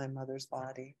pick up my mother's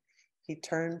body, he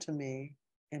turned to me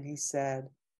and he said,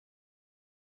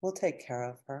 "We'll take care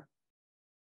of her."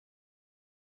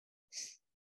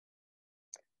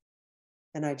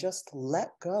 And I just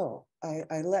let go.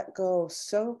 I let go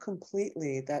so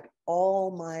completely that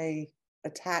all my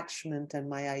attachment and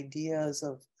my ideas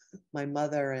of my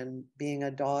mother and being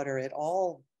a daughter, it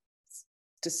all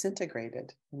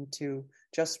disintegrated into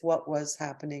just what was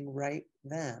happening right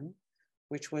then,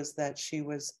 which was that she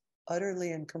was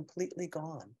utterly and completely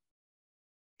gone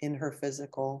in her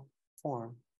physical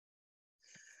form.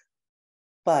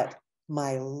 But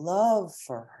my love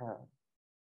for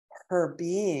her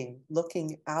being,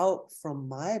 looking out from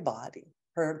my body,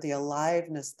 the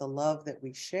aliveness, the love that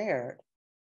we shared,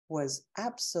 was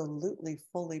absolutely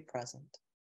fully present.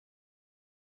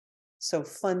 So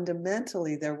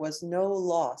fundamentally, there was no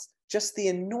loss, just the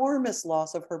enormous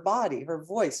loss of her body, her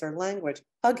voice, her language,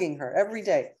 hugging her every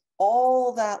day.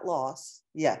 All that loss,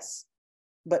 yes.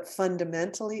 But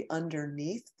fundamentally,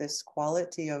 underneath this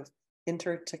quality of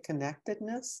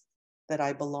interconnectedness, that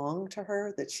I belong to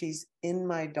her, that she's in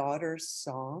my daughter's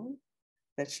song,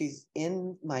 that she's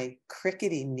in my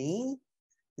crickety knee,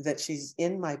 that she's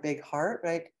in my big heart,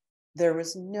 right? There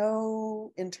was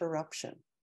no interruption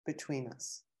between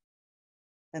us.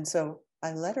 And so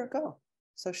I let her go.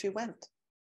 So she went.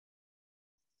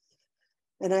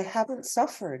 And I haven't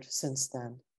suffered since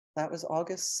then. That was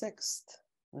August 6th.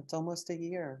 That's almost a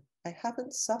year. I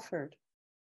haven't suffered.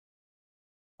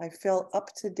 I feel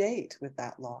up to date with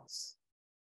that loss.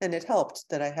 And it helped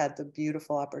that I had the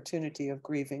beautiful opportunity of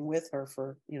grieving with her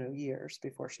for, years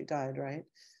before she died, right?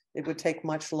 It would take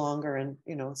much longer. And,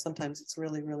 sometimes it's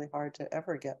really, really hard to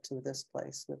ever get to this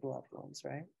place with loved ones,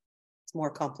 right? It's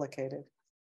more complicated.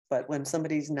 But when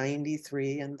somebody's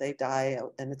 93 and they die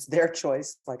and it's their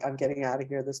choice, like, I'm getting out of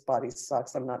here, this body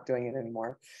sucks, I'm not doing it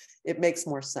anymore, it makes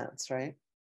more sense, right?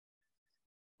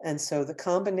 And so the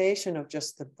combination of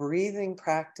just the breathing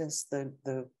practice,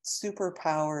 the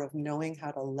superpower of knowing how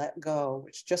to let go,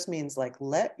 which just means like,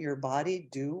 let your body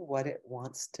do what it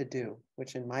wants to do,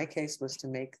 which in my case was to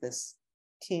make this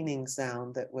keening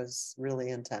sound that was really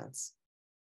intense.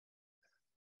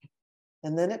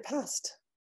 And then it passed.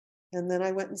 And then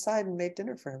I went inside and made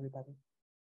dinner for everybody.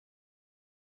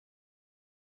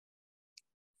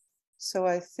 So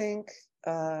I think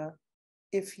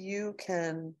if you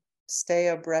can stay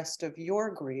abreast of your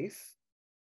grief,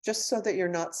 just so that you're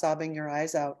not sobbing your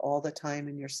eyes out all the time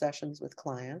in your sessions with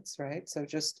clients, right? So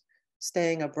just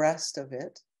staying abreast of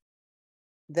it,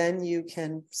 then you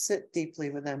can sit deeply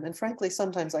with them. And frankly,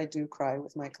 sometimes I do cry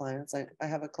with my clients. I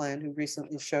have a client who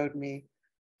recently showed me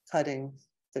cutting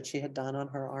that she had done on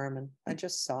her arm, and I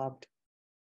just sobbed.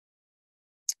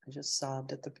 I just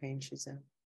sobbed at the pain she's in.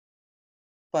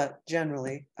 But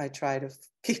generally, I try to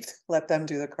let them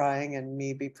do the crying and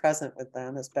me be present with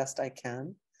them as best I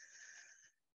can,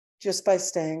 just by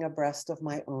staying abreast of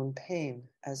my own pain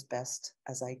as best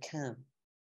as I can,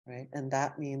 right? And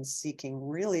that means seeking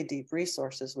really deep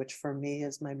resources, which for me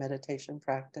is my meditation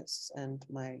practice and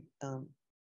my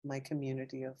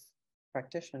community of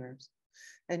practitioners.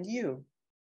 And you,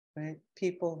 right?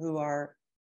 People who are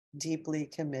deeply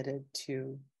committed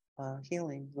to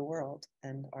healing the world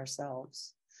and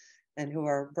ourselves, and who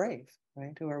are brave,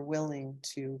 right? Who are willing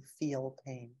to feel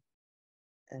pain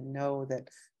and know that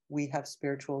we have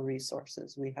spiritual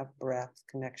resources. We have breath,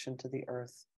 connection to the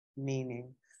earth,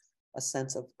 meaning, a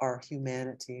sense of our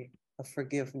humanity, a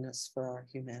forgiveness for our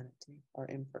humanity, our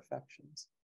imperfections.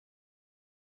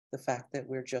 The fact that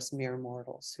we're just mere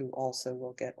mortals who also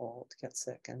will get old, get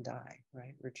sick, and die,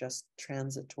 right? We're just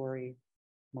transitory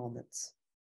moments.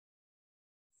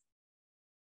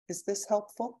 Is this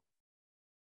helpful?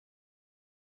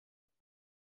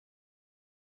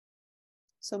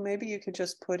 So maybe you could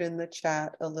just put in the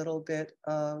chat a little bit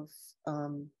of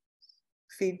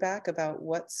feedback about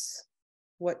what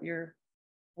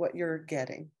you're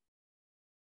getting,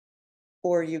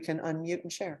 or you can unmute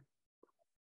and share.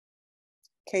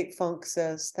 Kate Funk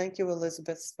says, "Thank you,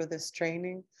 Elizabeth, for this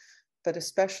training, but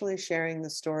especially sharing the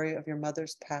story of your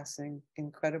mother's passing.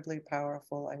 Incredibly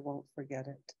powerful. I won't forget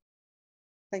it."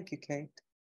 Thank you, Kate.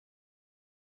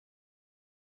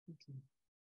 Thank you.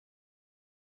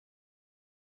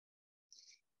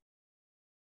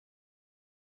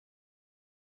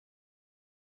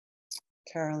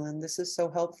 Carolyn, this is so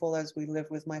helpful as we live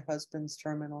with my husband's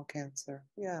terminal cancer.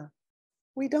 Yeah.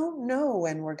 We don't know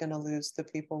when we're going to lose the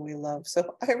people we love.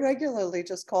 So I regularly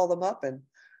just call them up and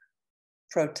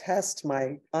protest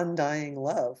my undying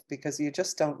love, because you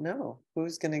just don't know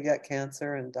who's going to get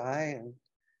cancer and die,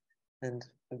 and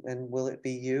will it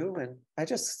be you? And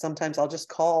sometimes I'll just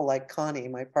call, like Connie,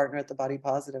 my partner at the Body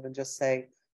Positive, and just say,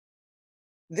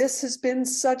 "This has been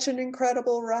such an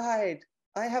incredible ride.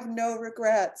 I have no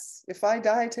regrets. If I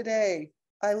die today,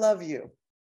 I love you."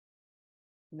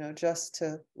 Just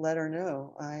to let her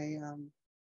know I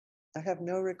have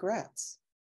no regrets.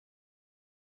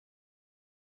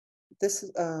 This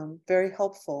is very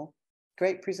helpful.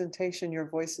 Great presentation. Your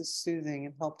voice is soothing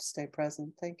and helped stay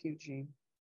present. Thank you, Jean.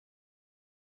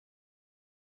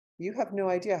 You have no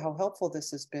idea how helpful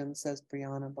this has been, says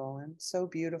Brianna Bowen. So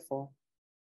beautiful.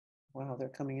 Wow, they're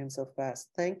coming in so fast.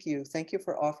 Thank you. Thank you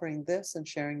for offering this and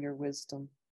sharing your wisdom.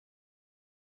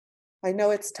 I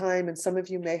know it's time, and some of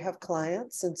you may have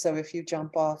clients, and so if you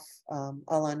jump off,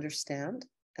 I'll understand.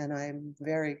 And I'm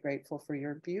very grateful for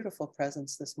your beautiful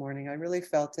presence this morning. I really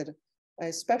felt it. I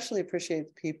especially appreciate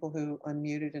the people who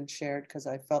unmuted and shared, because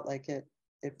I felt like it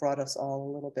brought us all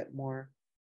a little bit more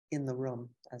in the room,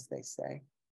 as they say.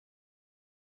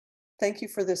 Thank you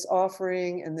for this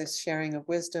offering and this sharing of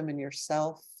wisdom in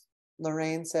yourself.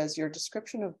 Lorraine says, "Your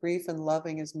description of grief and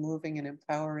loving is moving and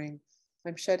empowering.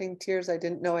 I'm shedding tears I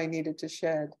didn't know I needed to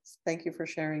shed. Thank you for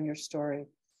sharing your story."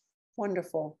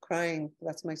 Wonderful. Crying,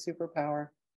 that's my superpower.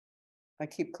 I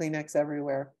keep Kleenex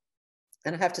everywhere.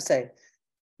 And I have to say,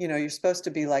 you're supposed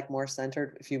to be like more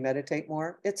centered if you meditate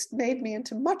more. It's made me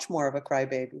into much more of a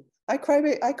crybaby. I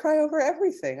cry over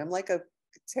everything. I'm like a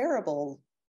terrible,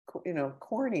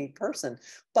 corny person,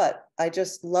 but I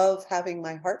just love having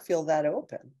my heart feel that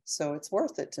open. So it's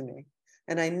worth it to me.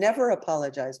 And I never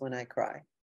apologize when I cry.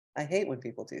 I hate when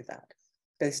people do that.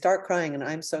 They start crying and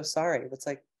I'm so sorry. It's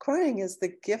like crying is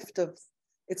the gift of,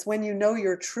 it's when you know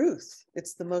your truth.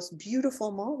 It's the most beautiful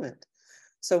moment.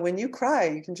 So when you cry,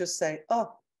 you can just say,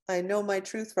 oh, I know my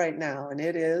truth right now. And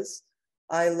it is,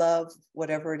 I love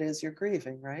whatever it is you're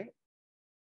grieving, right?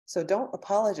 So don't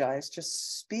apologize.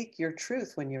 Just speak your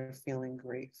truth when you're feeling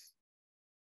grief.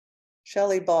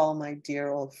 Shelley Ball, my dear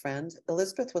old friend.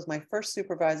 Elizabeth was my first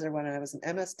supervisor when I was an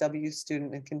MSW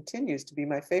student and continues to be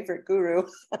my favorite guru.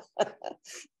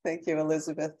 Thank you,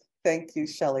 Elizabeth. Thank you,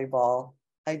 Shelley Ball.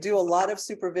 I do a lot of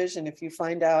supervision. If you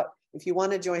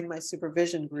want to join my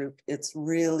supervision group, it's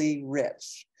really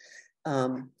rich.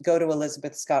 Go to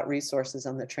Elizabeth Scott Resources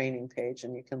on the training page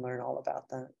and you can learn all about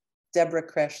that. Deborah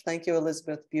Kresh, thank you,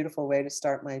 Elizabeth. Beautiful way to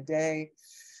start my day.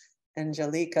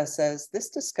 Angelica says, this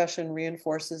discussion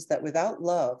reinforces that without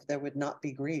love, there would not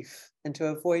be grief. And to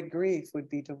avoid grief would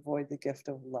be to avoid the gift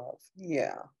of love.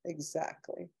 Yeah,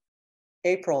 exactly.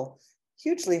 April,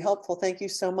 hugely helpful. Thank you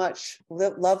so much.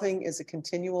 Loving is a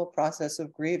continual process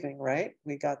of grieving, right?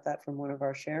 We got that from one of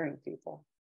our sharing people.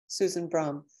 Susan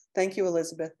Brum, thank you,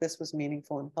 Elizabeth. This was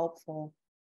meaningful and helpful.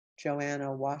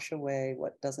 Joanna, wash away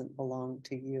what doesn't belong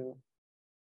to you.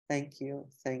 Thank you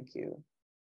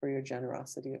for your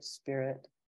generosity of spirit.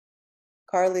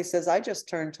 Carly says, I just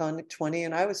turned 20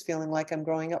 and I was feeling like I'm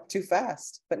growing up too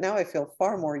fast, but now I feel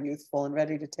far more youthful and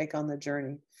ready to take on the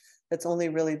journey that's only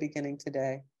really beginning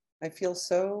today. I feel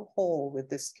so whole with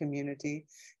this community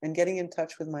and getting in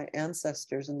touch with my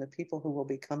ancestors and the people who will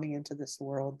be coming into this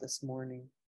world this morning.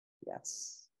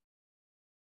 Yes.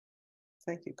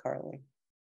 Thank you, Carly.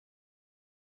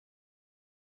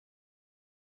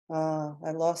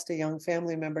 I lost a young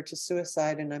family member to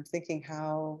suicide, and I'm thinking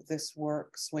how this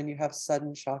works when you have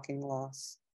sudden shocking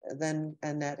loss. Then,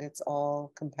 Annette, it's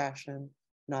all compassion,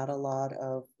 not a lot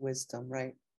of wisdom,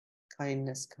 right?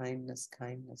 Kindness, kindness,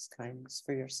 kindness, kindness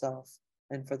for yourself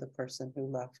and for the person who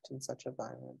left in such a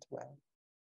violent way.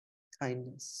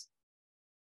 Kindness.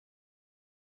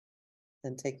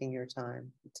 And taking your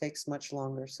time. It takes much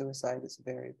longer. Suicide is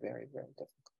very, very, very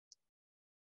difficult.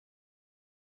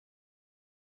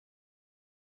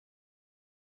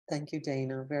 Thank you,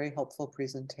 Dana. Very helpful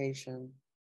presentation.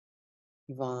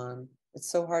 Yvonne, it's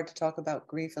so hard to talk about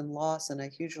grief and loss, and I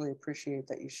hugely appreciate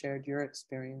that you shared your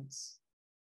experience.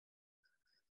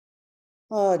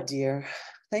 Oh dear.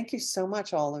 Thank you so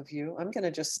much, all of you. I'm going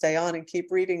to just stay on and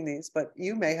keep reading these, but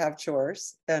you may have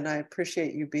chores, and I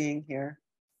appreciate you being here.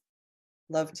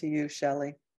 Love to you,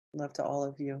 Shelley. Love to all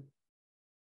of you.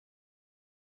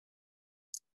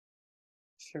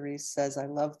 Cherise says, I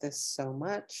love this so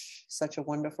much. Such a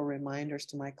wonderful reminders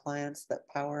to my clients that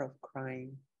power of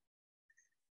crying.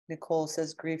 Nicole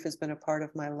says, grief has been a part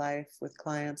of my life with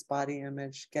clients' body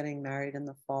image, getting married in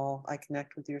the fall. I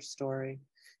connect with your story.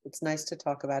 It's nice to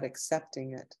talk about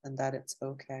accepting it and that it's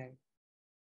okay.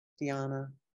 Diana,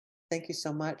 thank you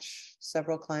so much.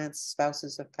 Several clients'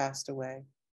 spouses have passed away.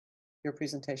 Your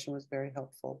presentation was very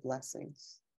helpful.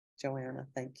 Blessings. Joanna,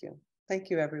 thank you. Thank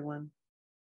you, everyone.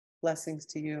 Blessings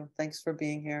to you. Thanks for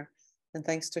being here. And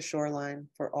thanks to Shoreline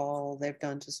for all they've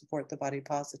done to support the Body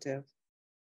Positive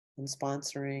and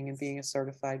sponsoring and being a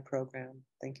certified program.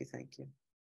 Thank you. Thank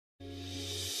you.